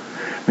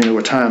 I mean, there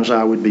were times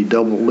I would be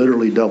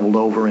literally doubled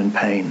over in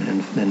pain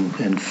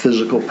and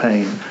physical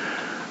pain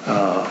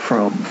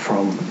from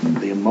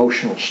the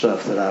emotional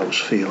stuff that I was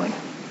feeling.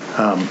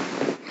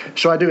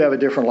 So I do have a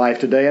different life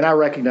today, and I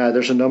recognize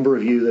there's a number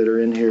of you that are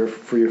in here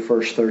for your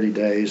first 30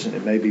 days, and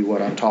it may be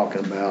what I'm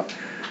talking about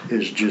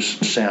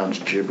sounds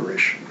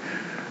gibberish.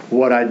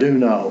 What I do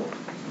know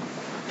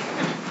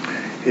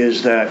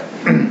is that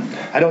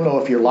I don't know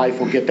if your life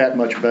will get that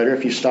much better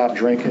if you stop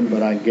drinking,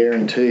 but I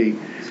guarantee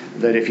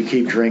that if you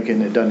keep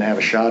drinking, it doesn't have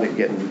a shot at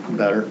getting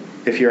better.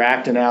 If you're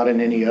acting out in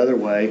any other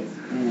way,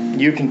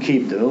 you can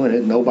keep doing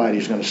it.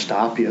 Nobody's going to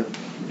stop you.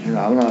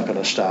 I'm not going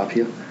to stop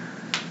you.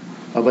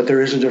 But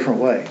there is a different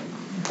way.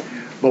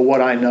 But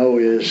what I know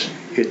is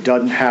it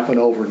doesn't happen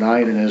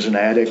overnight, and as an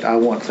addict, I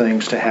want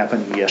things to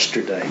happen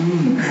yesterday.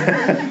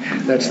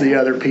 That's the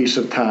other piece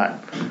of time.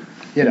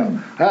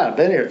 I've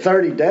been here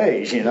 30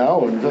 days, and,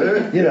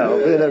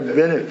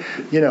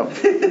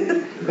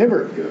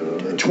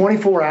 remember,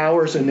 24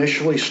 hours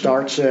initially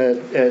starts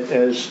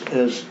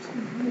as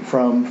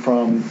from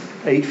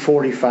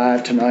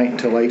 8:45 tonight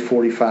until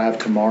 8:45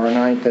 tomorrow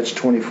night. That's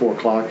 24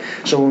 o'clock.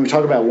 So when we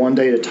talk about one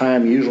day at a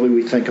time, usually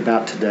we think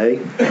about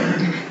today.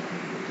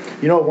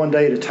 You know what one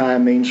day at a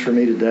time means for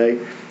me today?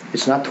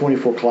 It's not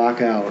 24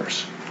 clock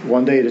hours.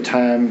 One day at a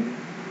time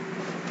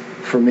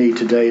for me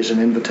today is an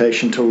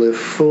invitation to live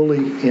fully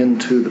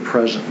into the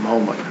present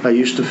moment. I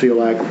used to feel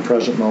like the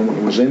present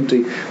moment was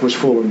empty, was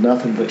full of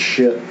nothing but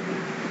shit.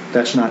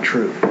 That's not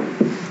true.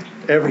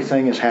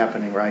 Everything is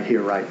happening right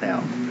here, right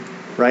now.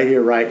 Right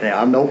here, right now.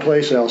 I'm no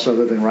place else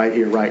other than right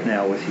here, right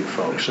now with you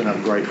folks, and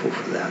I'm grateful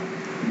for that.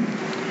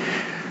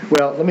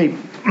 Well, let me...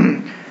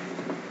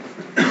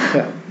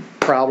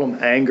 Problem,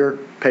 anger,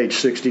 page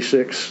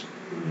 66.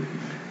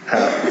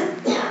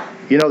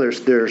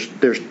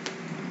 There's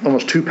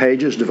almost 2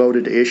 pages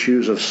devoted to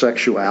issues of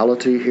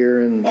sexuality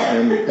here in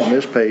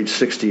this page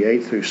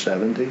 68 through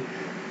 70.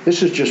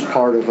 This is just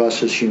part of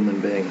us as human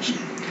beings.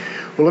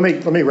 Well,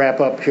 let me wrap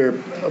up here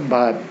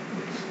by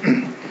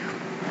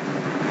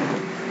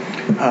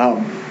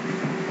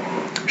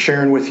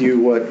sharing with you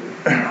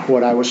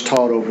what I was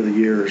taught over the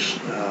years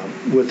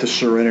with the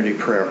Serenity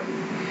Prayer.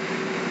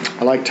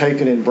 I like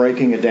taking it and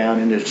breaking it down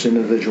into its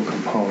individual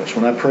components.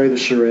 When I pray the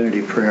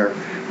Serenity Prayer,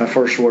 my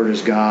first word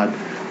is God,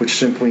 which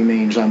simply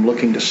means I'm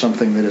looking to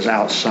something that is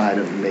outside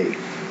of me.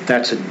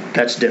 That's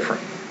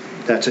different.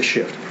 That's a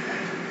shift.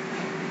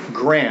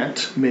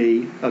 Grant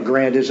me, a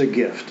grant is a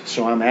gift.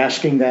 So I'm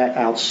asking that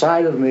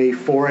outside of me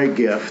for a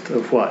gift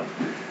of what?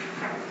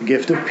 A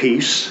gift of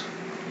peace.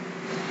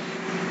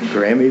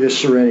 Grant me the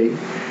serenity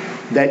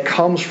that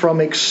comes from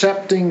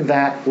accepting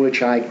that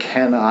which I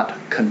cannot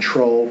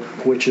control,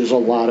 which is a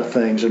lot of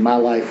things. And my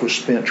life was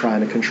spent trying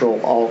to control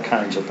all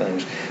kinds of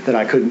things that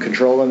I couldn't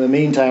control. In the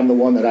meantime, the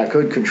one that I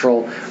could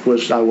control I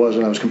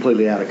was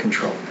completely out of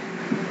control.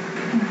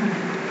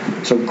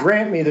 So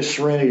grant me the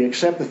serenity to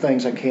accept the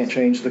things I can't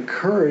change, the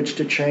courage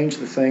to change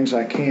the things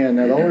I can.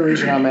 Now, the only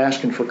reason I'm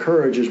asking for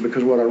courage is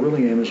because what I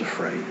really am is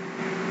afraid.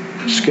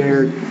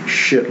 Scared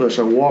shitless.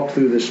 I walked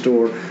through this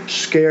door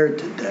scared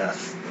to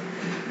death.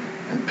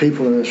 And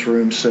people in this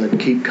room said,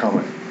 keep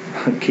coming.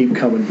 Keep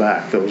coming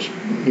back. Those,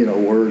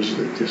 words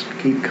that just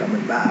keep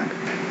coming back.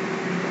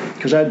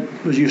 Because I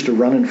was used to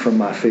running from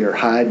my fear,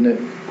 hiding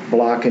it,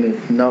 blocking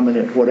it, numbing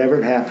it, whatever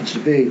it happens to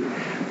be.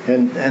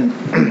 And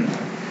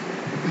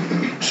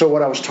so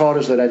what I was taught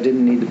is that I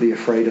didn't need to be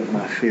afraid of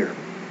my fear.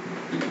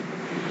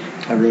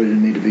 I really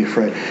didn't need to be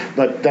afraid.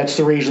 But that's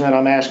the reason that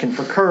I'm asking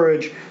for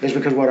courage, is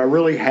because what I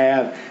really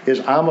have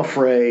is I'm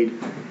afraid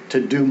to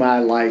do my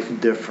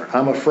life different.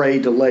 I'm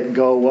afraid to let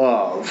go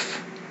of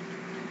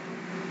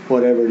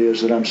whatever it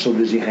is that I'm so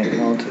busy hanging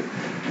on to.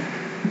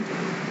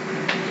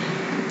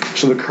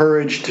 So the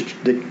courage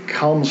that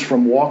comes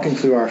from walking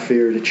through our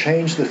fear to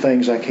change the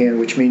things I can,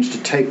 which means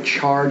to take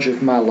charge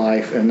of my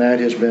life, and that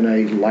has been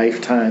a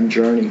lifetime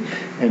journey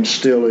and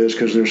still is,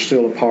 because there's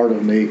still a part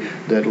of me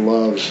that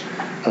loves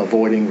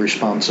avoiding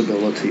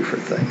responsibility for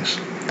things.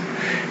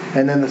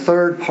 And then the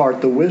third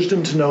part, the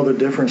wisdom to know the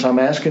difference. I'm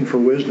asking for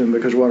wisdom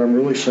because what I'm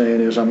really saying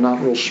is I'm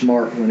not real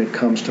smart when it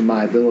comes to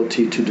my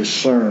ability to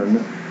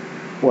discern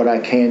what I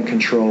can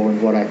control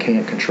and what I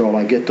can't control.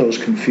 I get those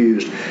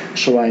confused,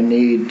 so I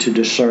need to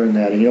discern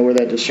that. And you know where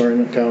that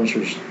discernment comes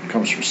from?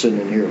 Comes from sitting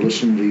in here,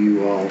 listening to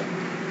you all,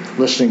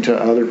 listening to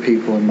other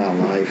people in my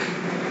life.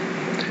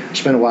 I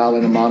spent a while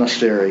in a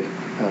monastery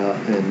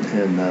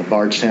in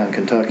Bardstown,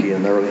 Kentucky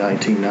in the early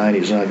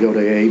 1990s, and I'd go to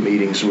AA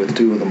meetings with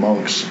two of the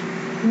monks.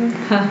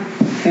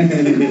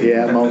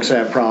 Yeah, monks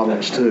have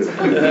problems too.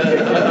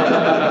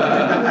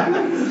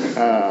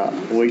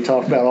 We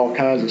talk about all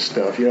kinds of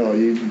stuff. You know,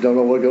 you don't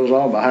know what goes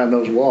on behind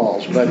those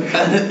walls, but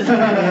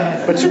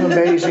some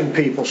amazing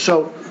people.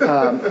 So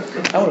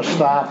I want to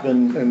stop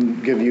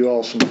and give you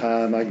all some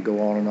time. I can go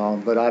on and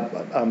on, but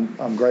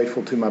I'm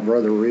grateful to my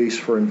brother Reese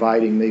for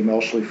inviting me,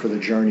 mostly for the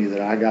journey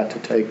that I got to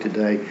take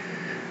today.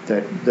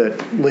 That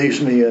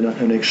leaves me in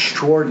an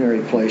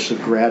extraordinary place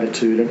of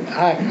gratitude, and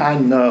I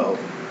know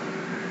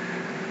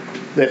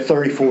that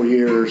 34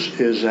 years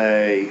is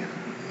you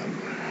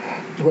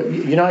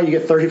know how you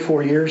get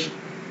 34 years?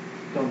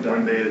 Don't die.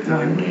 One day at a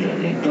time.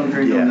 Don't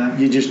drink on that.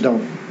 You just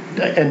don't.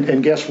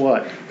 And guess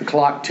what? The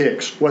clock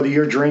ticks. Whether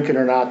you're drinking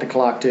or not, the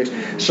clock ticks.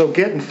 Mm-hmm. So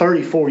getting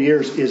 34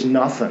 years is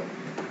nothing.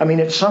 I mean,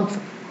 it's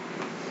something.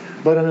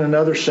 But in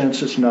another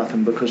sense, it's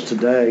nothing, because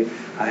today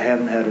I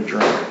haven't had a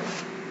drink.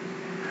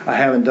 I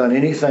haven't done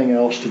anything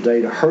else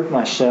today to hurt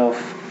myself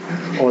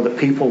or the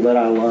people that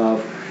I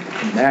love.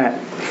 And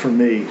that, for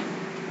me,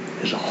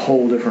 is a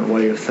whole different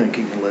way of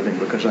thinking and living,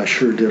 because I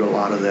sure did a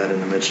lot of that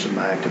in the midst of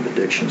my active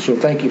addiction. So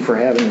thank you for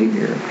having me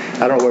here.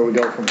 I don't know where we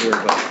go from here,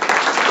 but...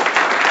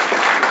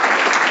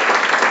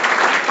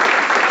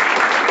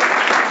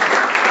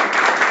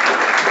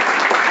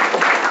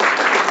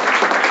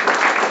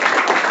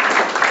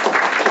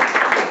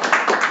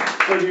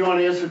 So do you want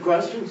to answer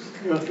questions?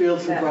 You want to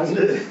field some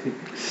questions?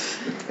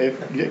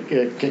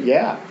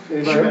 Yeah.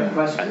 Anybody Sure. got a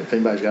question? If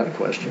anybody's got a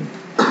question,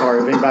 or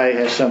if anybody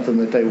has something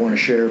that they want to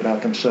share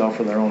about themselves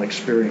or their own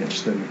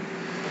experience, then...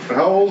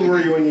 How old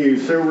were you when you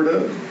sobered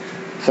up?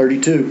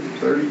 32.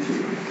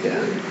 32.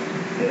 Yeah.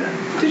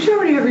 Did you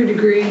already have your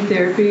degree in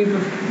therapy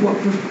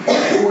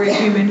before you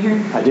came in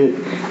here? I did.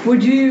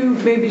 Would you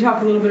maybe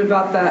talk a little bit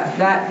about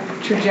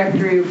that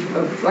trajectory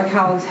of like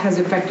how it has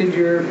affected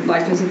your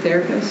life as a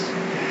therapist?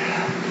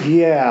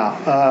 Yeah.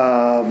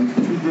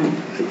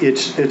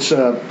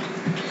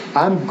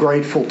 I'm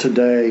grateful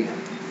today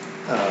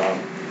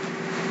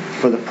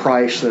for the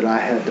price that I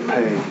had to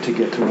pay to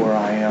get to where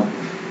I am,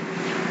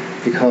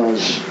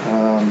 because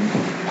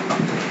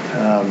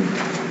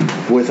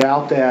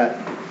without that,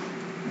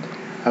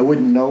 I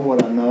wouldn't know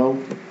what I know,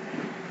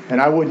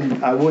 and I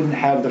wouldn't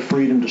have the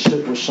freedom to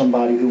sit with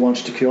somebody who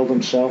wants to kill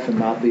themselves and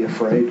not be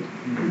afraid.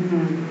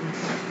 Mm-hmm.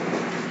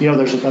 You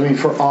know,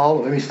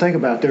 think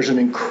about it, there's an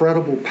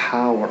incredible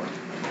power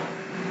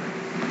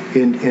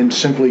in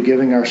simply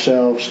giving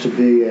ourselves to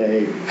be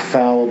a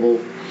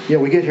fallible. You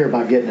know, we get here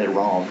by getting it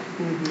wrong.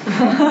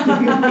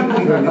 Mm-hmm.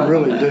 We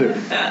really do.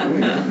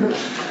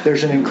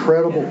 There's an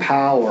incredible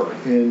power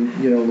in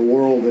the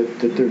world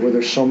where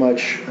there's so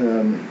much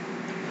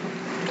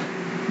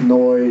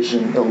noise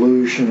and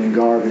illusion and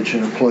garbage,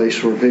 in a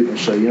place where people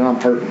say, I'm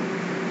hurting.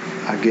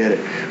 I get it.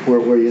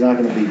 Where you're not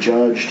going to be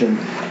judged. And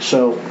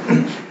so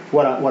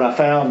what I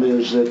found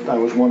is that I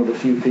was one of the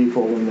few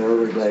people in the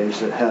early days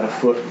that had a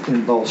foot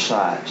in both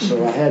sides.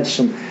 So I had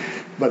some,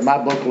 but my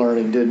book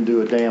learning didn't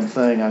do a damn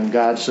thing. And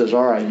God says,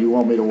 all right, you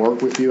want me to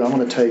work with you? I'm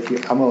going to take you.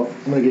 I'm going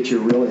to get you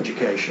a real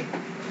education,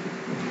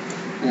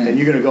 and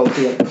you're going to go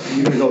through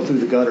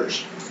the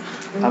gutters.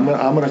 I'm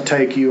going to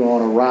take you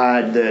on a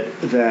ride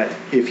that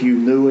if you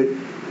knew it,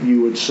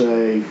 you would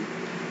say,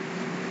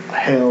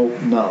 hell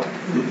no.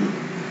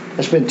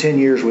 I spent 10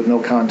 years with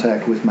no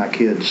contact with my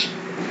kids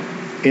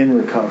in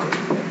recovery.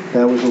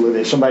 That was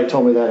somebody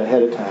told me that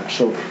ahead of time.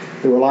 So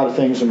there were a lot of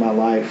things in my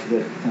life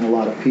and a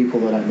lot of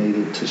people that I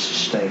needed to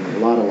sustain me. A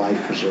lot of life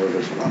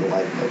preservers, a lot of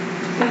life hope.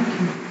 Thank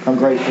you. I'm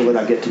grateful that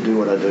I get to do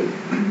what I do.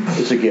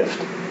 It's a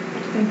gift.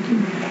 Thank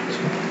you.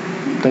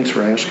 Thanks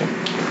for asking.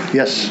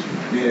 Yes.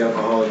 Yeah,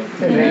 alcoholic.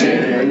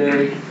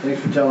 Hey,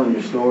 thanks for telling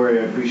your story.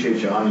 I appreciate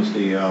your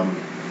honesty. I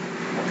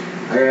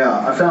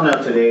found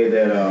out today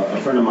that a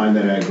friend of mine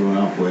that I had grown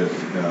up with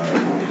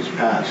has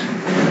passed.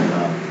 And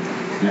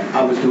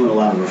I was doing a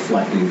lot of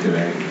reflecting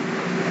today.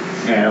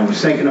 And I was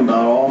thinking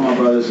about all my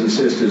brothers and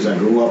sisters I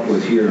grew up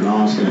with here in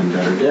Austin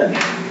that are dead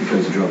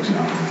because of drugs and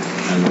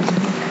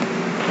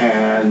alcohol.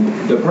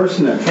 And the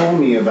person that told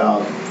me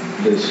about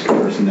this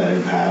person that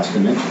had passed,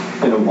 and it's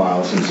been a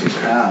while since he's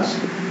passed,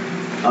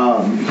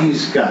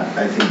 he's got,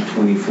 I think,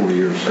 24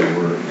 years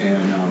sober.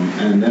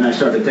 And then I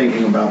started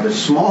thinking about this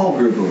small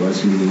group of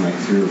us, meaning like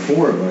 3 or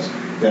 4 of us,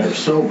 that are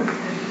sober.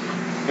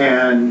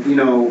 And,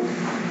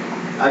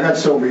 I got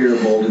sober here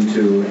at Bolden,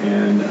 too,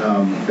 and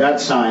that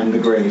sign, the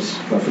grace,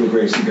 but for the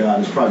grace of God,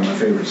 is probably my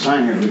favorite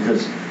sign here,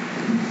 because,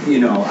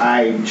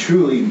 I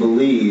truly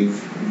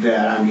believe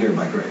that I'm here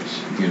by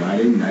grace. I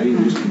didn't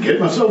just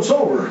get myself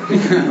sober.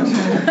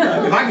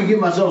 If I could get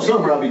myself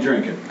sober, I'll be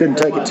drinking. Didn't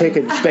take a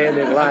ticket and stand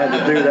in line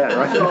to do that,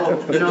 right?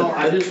 So,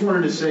 I just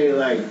wanted to say,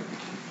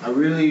 I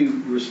really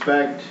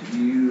respect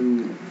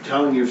you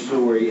telling your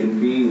story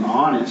and being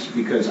honest,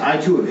 because I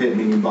too have hit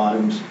many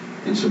bottoms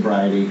in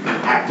sobriety,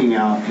 acting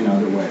out in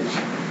other ways.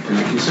 And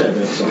like you said,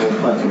 that's a whole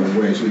plethora of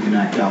ways we can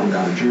act out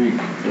without a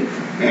drink.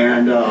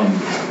 And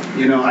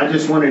I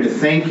just wanted to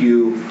thank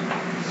you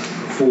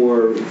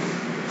for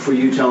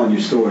you telling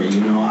your story.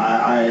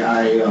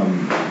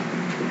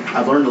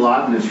 I've learned a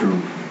lot in this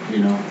room,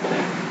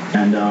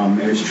 and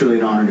it's truly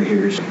an honor to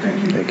hear you. So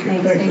thank you. Thank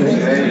you.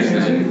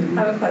 I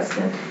have a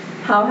question.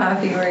 How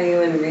happy were you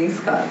when Reese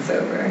got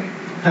sober?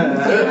 You've been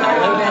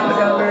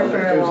sober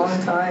for a long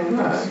time,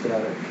 huh?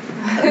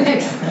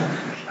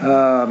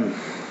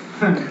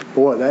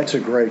 Boy, that's a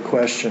great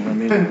question. I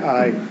mean,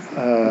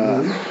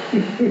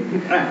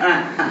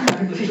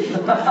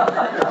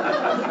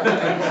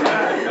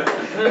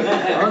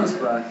 On the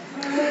spot.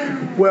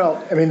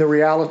 well, I mean, the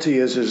reality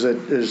is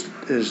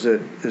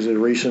that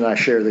Reese and I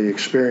share the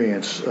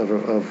experience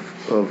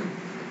of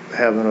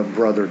having a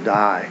brother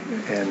die,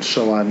 and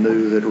so I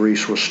knew that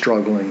Reese was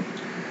struggling.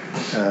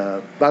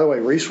 By the way,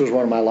 Reese was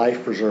one of my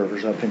life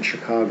preservers up in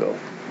Chicago.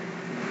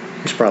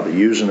 He's probably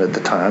using it at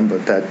the time,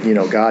 but that,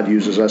 God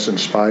uses us in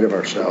spite of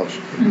ourselves.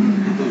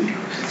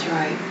 That's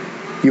right.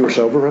 You were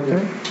sober up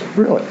there?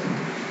 Really?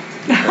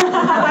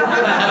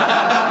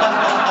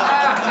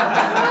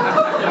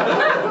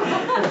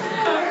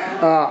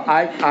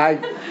 I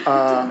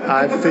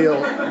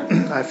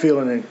feel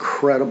an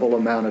incredible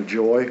amount of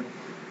joy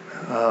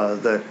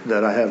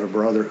that I have a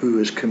brother who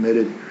is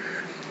committed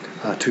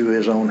to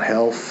his own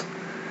health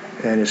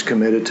and is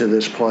committed to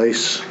this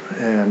place.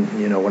 And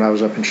when I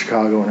was up in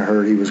Chicago and I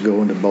heard he was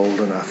going to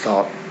Bolden, I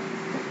thought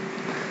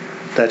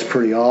that's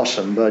pretty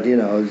awesome. But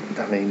our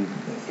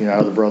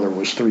other brother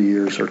was 3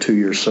 years or 2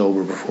 years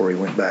sober before he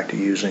went back to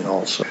using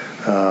also.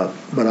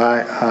 But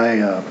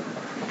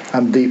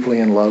I'm deeply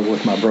in love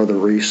with my brother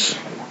Reese,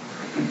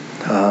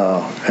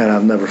 and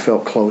I've never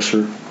felt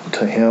closer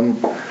to him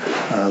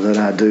than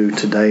I do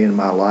today in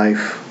my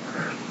life.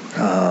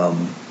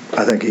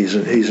 I think he's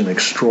an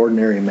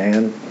extraordinary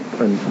man,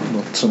 and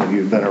some of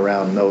you have been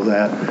around know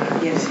that.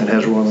 Yes. And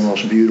has one of the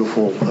most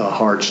beautiful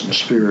hearts and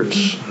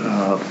spirits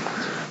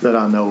that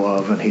I know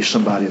of, and he's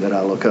somebody that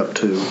I look up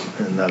to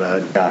and that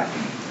I.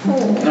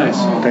 Nice.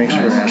 Thanks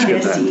for asking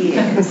Yes, that. he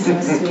is.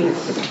 So sweet.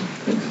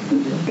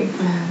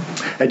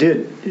 I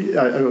did.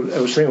 I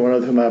was thinking one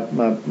other thing.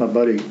 My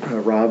buddy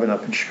Robin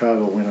up in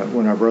Chicago,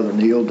 when our brother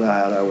Neil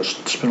died, I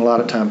spent a lot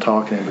of time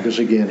talking to him because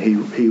again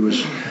he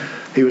was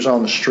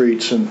on the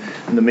streets and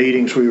in the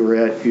meetings we were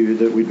at.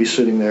 That we'd be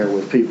sitting there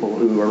with people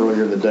who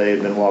earlier in the day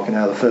had been walking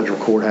out of the federal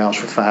courthouse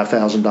with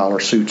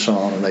 $5,000 suits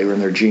on, and they were in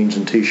their jeans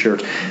and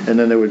t-shirts, and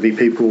then there would be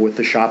people with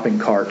the shopping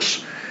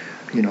carts,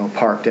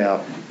 parked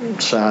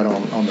outside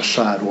on the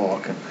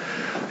sidewalk, and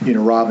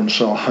Robin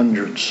saw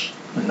hundreds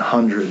and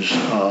hundreds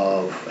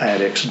of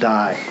addicts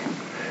die.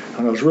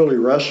 And I was really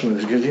wrestling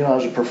with this because, I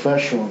was a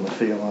professional in the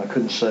field and I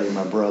couldn't save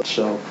my brother.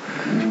 So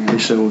he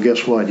said, well,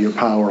 guess what? You're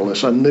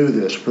powerless. I knew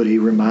this, but he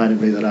reminded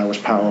me that I was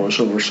powerless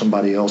over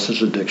somebody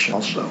else's addiction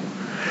also.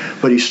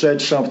 But he said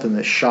something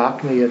that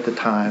shocked me at the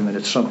time, and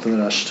it's something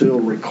that I still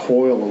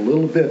recoil a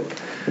little bit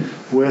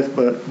with,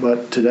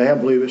 but today I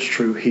believe it's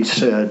true. He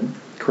said,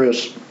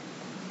 Chris,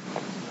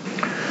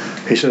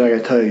 he said, I got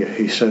to tell you,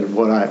 he said,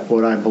 what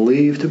I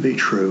believe to be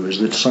true is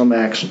that some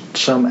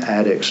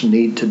addicts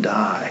need to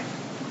die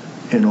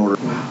in order.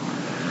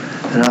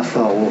 And I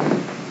thought, well,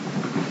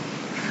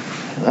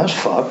 that's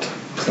fucked.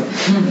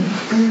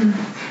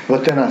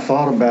 But then I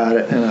thought about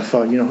it, and I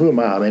thought, who am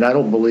I? I mean, I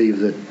don't believe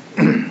that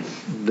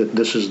that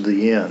this is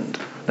the end.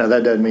 Now,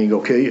 that doesn't mean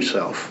go kill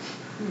yourself.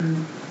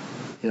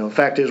 The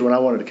fact is, when I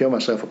wanted to kill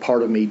myself, a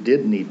part of me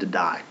did need to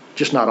die,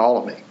 just not all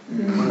of me.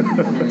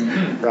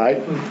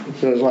 Right?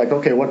 So it was like,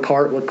 okay, what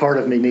part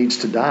of me needs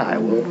to die?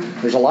 Well,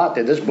 there's a lot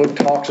that this book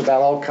talks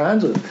about, all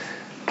kinds of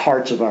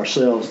parts of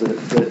ourselves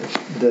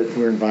that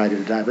we're invited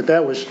to die. But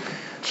that was,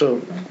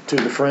 so to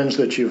the friends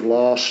that you've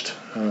lost,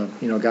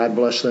 God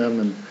bless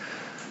them,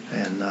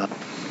 and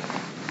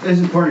This is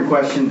an important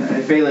question.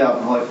 Bailey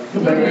alcoholic.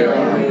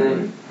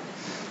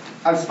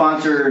 I've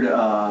sponsored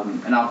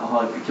an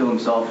alcoholic to kill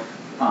himself,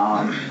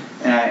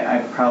 and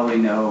I probably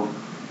know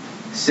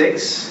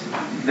 6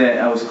 that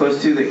I was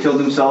close to that killed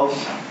themselves,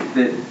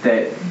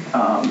 that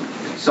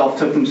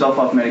self-took himself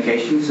off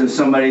medication. So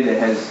somebody that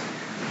has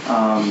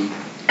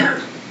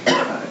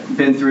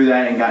been through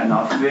that and gotten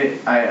off of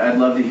it, I'd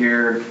love to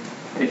hear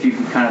if you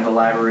could kind of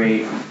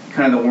elaborate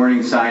kind of the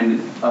warning sign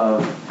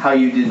of how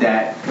you did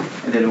that,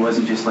 and that it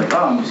wasn't just like,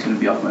 oh, I'm just going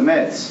to be off my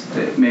meds.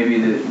 That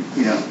maybe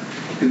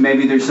because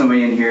maybe there's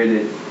somebody in here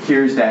that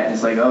hears that and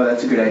is like, oh,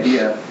 that's a good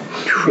idea.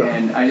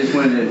 And I just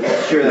wanted to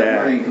share that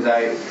warning because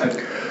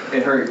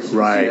it hurts to see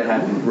that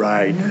happen.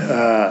 Right.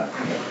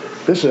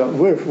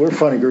 We're a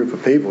funny group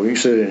of people. You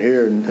sit in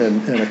here, and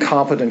a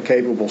competent,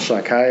 capable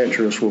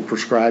psychiatrist will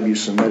prescribe you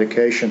some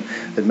medication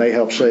that may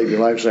help save your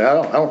life. Say,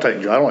 I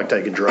don't like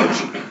taking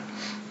drugs.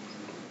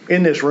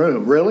 In this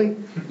room, really?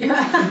 You're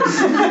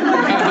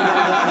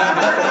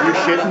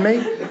shitting me?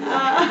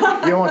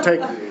 You don't want to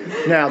take.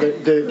 Now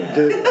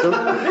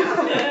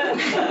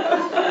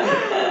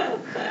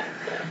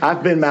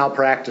I've been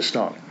malpracticed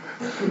on.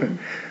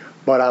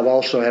 But I've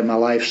also had my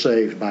life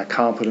saved by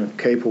competent,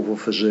 capable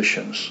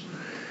physicians.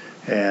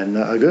 And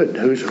good.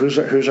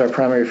 Who's our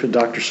primary for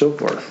Dr.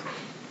 Silkworth?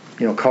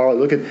 You know, Carl.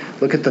 Look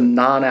at the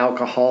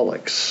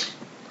non-alcoholics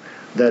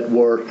that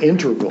were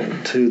integral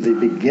to the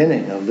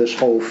beginning of this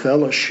whole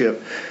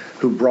fellowship,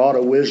 who brought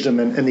a wisdom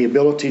and the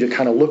ability to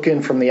kind of look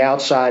in from the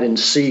outside and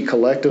see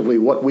collectively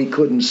what we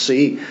couldn't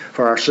see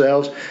for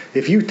ourselves.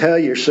 If you tell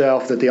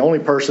yourself that the only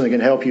person that can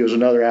help you is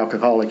another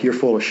alcoholic, you're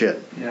full of shit.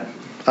 Yeah.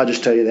 I'll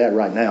just tell you that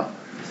right now.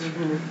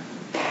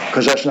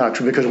 Because that's not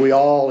true, because we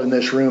all in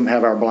this room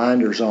have our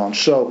blinders on.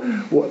 So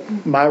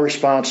my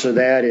response to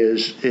that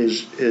is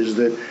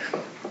that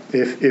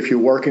if you're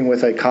working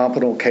with a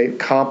competent,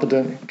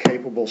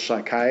 capable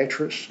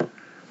psychiatrist,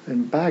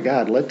 then by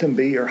God, let them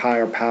be your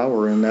higher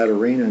power in that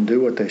arena and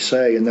do what they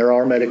say. And there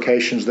are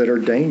medications that are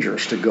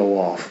dangerous to go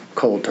off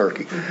cold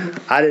turkey.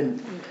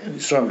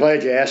 So I'm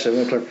glad you asked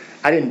that.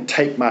 I didn't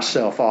take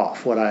myself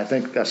off. What I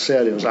think I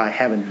said is I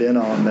haven't been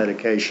on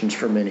medications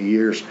for many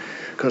years,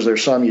 because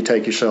there's some you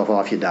take yourself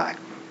off, you die.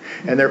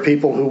 And there are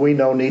people who we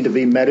know need to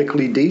be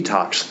medically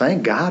detoxed.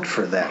 Thank God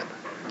for that.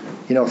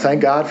 You know,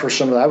 thank God for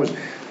some of that.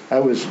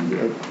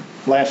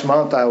 Last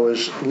month I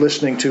was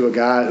listening to a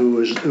guy who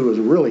was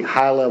a really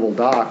high-level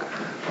doc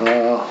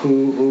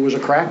who was a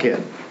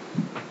crackhead.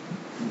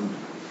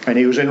 And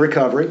he was in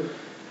recovery.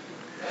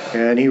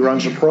 And he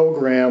runs a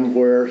program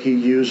where he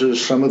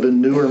uses some of the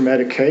newer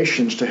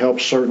medications to help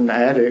certain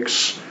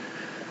addicts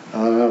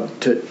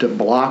to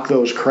block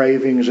those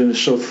cravings. And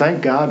so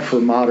thank God for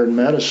modern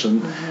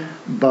medicine.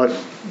 But,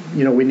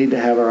 you know, we need to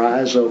have our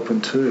eyes open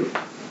too.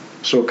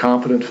 So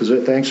competent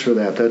physician, thanks for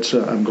that.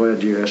 I'm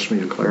glad you asked me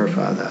to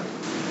clarify that.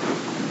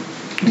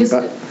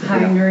 Hi,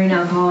 Noreen,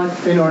 alcoholic.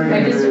 Hey,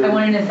 Noreen. I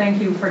wanted to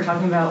thank you for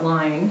talking about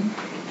lying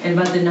and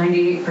about the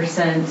 98%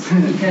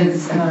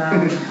 because,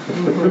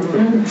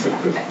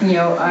 you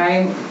know,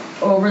 I'm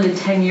over the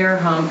 10-year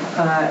hump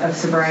of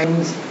sobriety.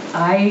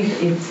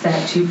 It's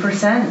that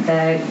 2%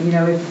 that, you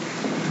know, if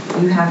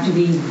you have to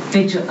be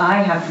vigilant.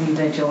 I have to be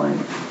vigilant.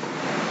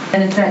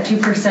 And it's that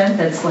 2%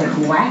 that's like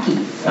wacky.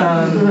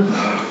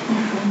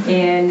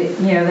 And,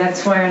 you know,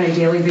 that's why on a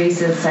daily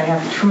basis I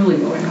have truly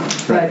going on.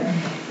 But,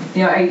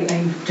 you know, I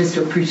just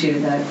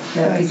appreciated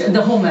that piece.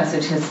 The whole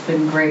message has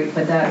been great,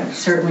 but that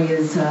certainly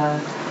is a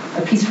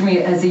piece for me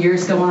as the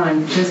years go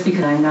on, just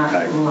because I'm not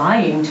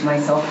lying to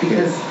myself,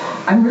 because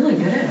I'm really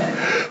good at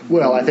it.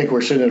 Well, I think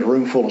we're sitting in a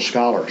room full of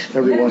scholars.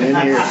 Everyone in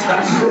here.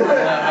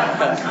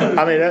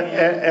 I mean,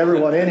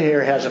 everyone in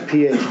here has a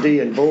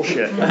PhD in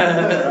bullshit.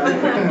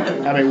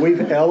 I mean,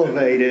 we've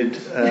elevated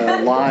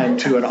lying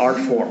to an art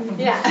form.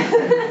 Yeah.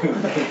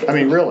 I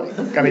mean, really.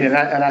 I mean, and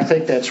I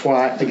think that's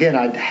why, again,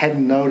 I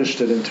hadn't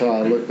noticed it until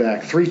I looked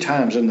back 3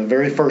 times in the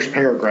very first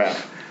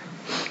paragraph.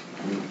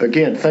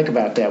 Again, think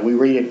about that. We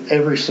read it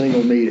every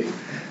single meeting.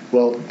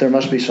 Well, there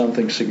must be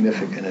something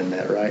significant in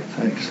that, right?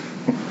 Thanks.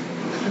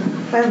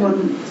 I have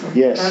one.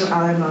 Yes.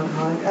 I'm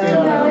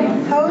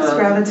non-alcoholic. How has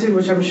gratitude,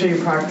 which I'm sure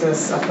you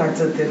practice,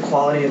 affected the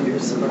quality of your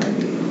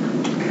sobriety?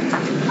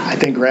 I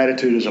think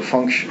gratitude is a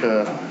function.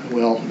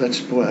 That's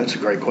a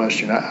great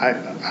question.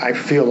 I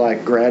feel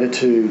like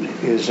gratitude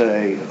is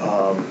a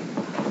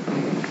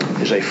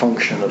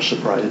function of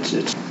sobriety.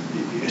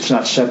 It's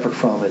not separate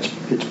from it.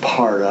 It's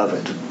part of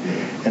it.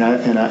 And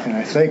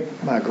I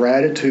think my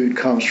gratitude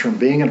comes from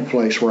being in a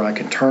place where I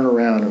can turn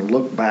around and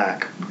look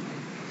back.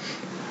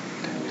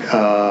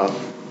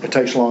 It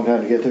takes a long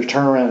time to get there.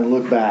 Turn around and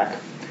look back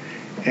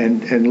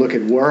and look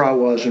at where I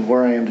was and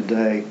where I am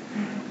today,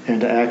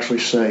 and to actually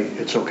say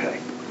it's okay.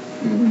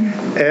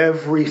 Mm-hmm.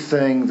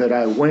 Everything that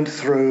I went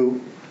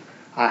through,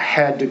 I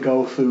had to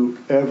go through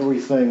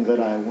everything that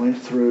I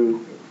went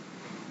through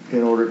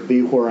in order to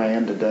be where I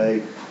am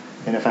today.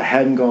 And if I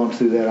hadn't gone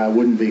through that, I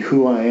wouldn't be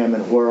who I am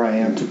and where I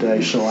am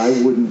today. So I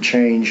wouldn't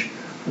change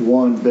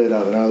one bit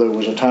of it. Now, there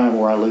was a time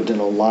where I lived in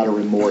a lot of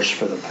remorse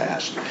for the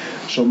past.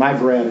 So my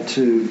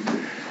gratitude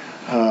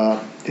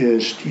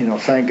is,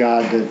 thank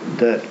God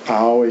that I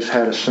always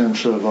had a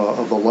sense of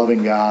a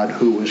loving God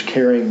who was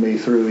carrying me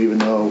through, even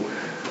though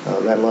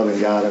that loving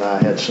God and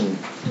I had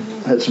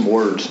some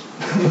words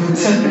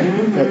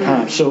at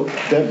times. So,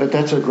 but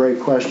that's a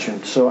great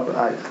question. So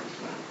I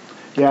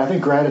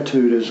think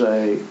gratitude is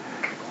I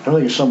don't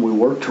think it's something we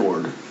work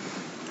toward.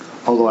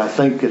 Although I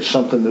think it's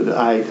something that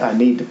I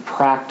need to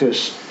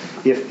practice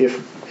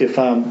if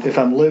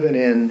I'm living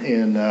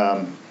in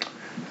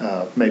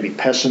maybe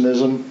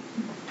pessimism,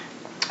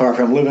 or if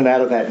I'm living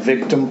out of that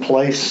victim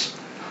place,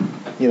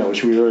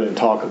 which we really didn't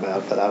talk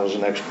about, but I was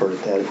an expert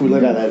at that. If we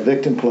live out of that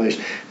victim place,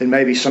 then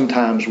maybe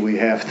sometimes we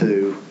have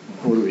to,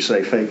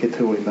 fake it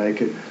till we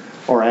make it,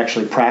 or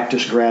actually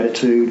practice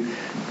gratitude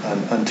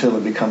until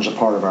it becomes a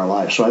part of our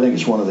life. So I think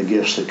it's one of the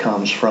gifts that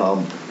comes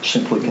from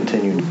simply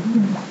continuing.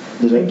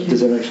 Does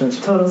that make sense?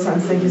 Total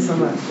sense. Thank you so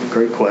much.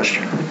 Great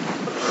question.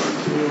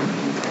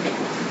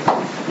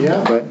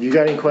 Yeah, but you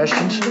got any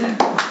questions?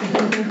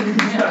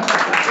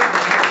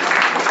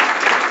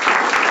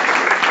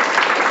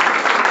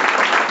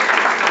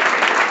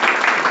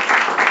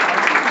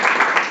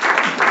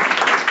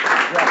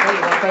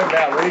 Think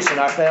about Maurice and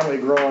our family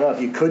growing up,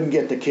 you couldn't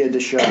get the kid to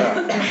shut up.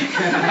 He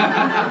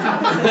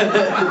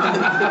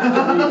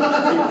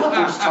would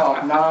just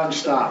talk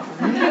nonstop.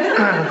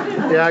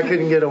 Yeah, I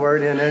couldn't get a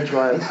word in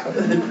edgewise.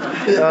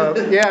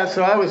 Yeah,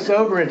 so I was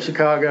sober in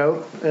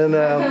Chicago, and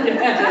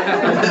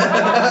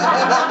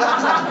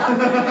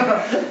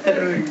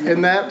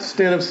in that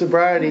stint of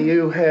sobriety,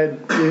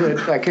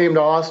 I came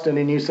to Austin,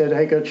 and you said,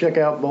 "Hey, go check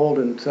out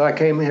Bolden." So I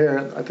came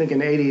here, I think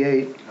in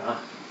 '88,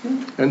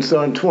 and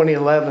so in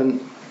 2011,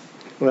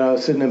 when I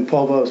was sitting in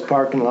Polvo's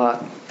parking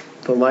lot,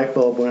 the light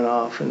bulb went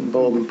off, and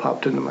Bolden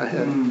popped into my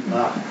head.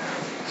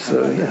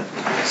 So yeah.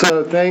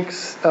 So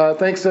thanks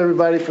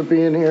everybody for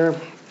being here.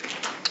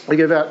 I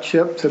give out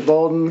chips at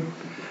Bolden.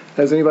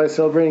 Has anybody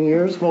celebrating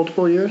years?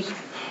 Multiple years?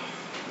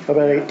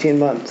 About 18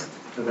 months.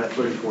 About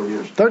 34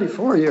 years.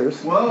 34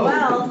 years. Whoa.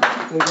 Well,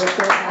 We get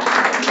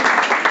that?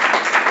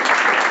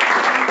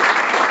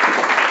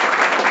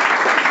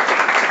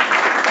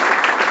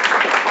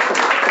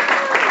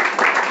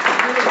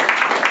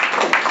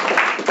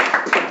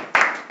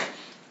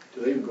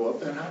 Do they even go up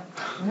that high?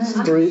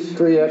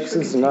 Three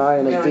X's, an I,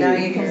 and a no, V. now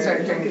you can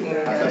start drinking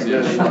again.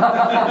 Yes.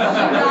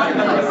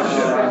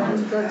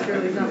 That's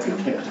really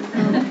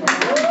not.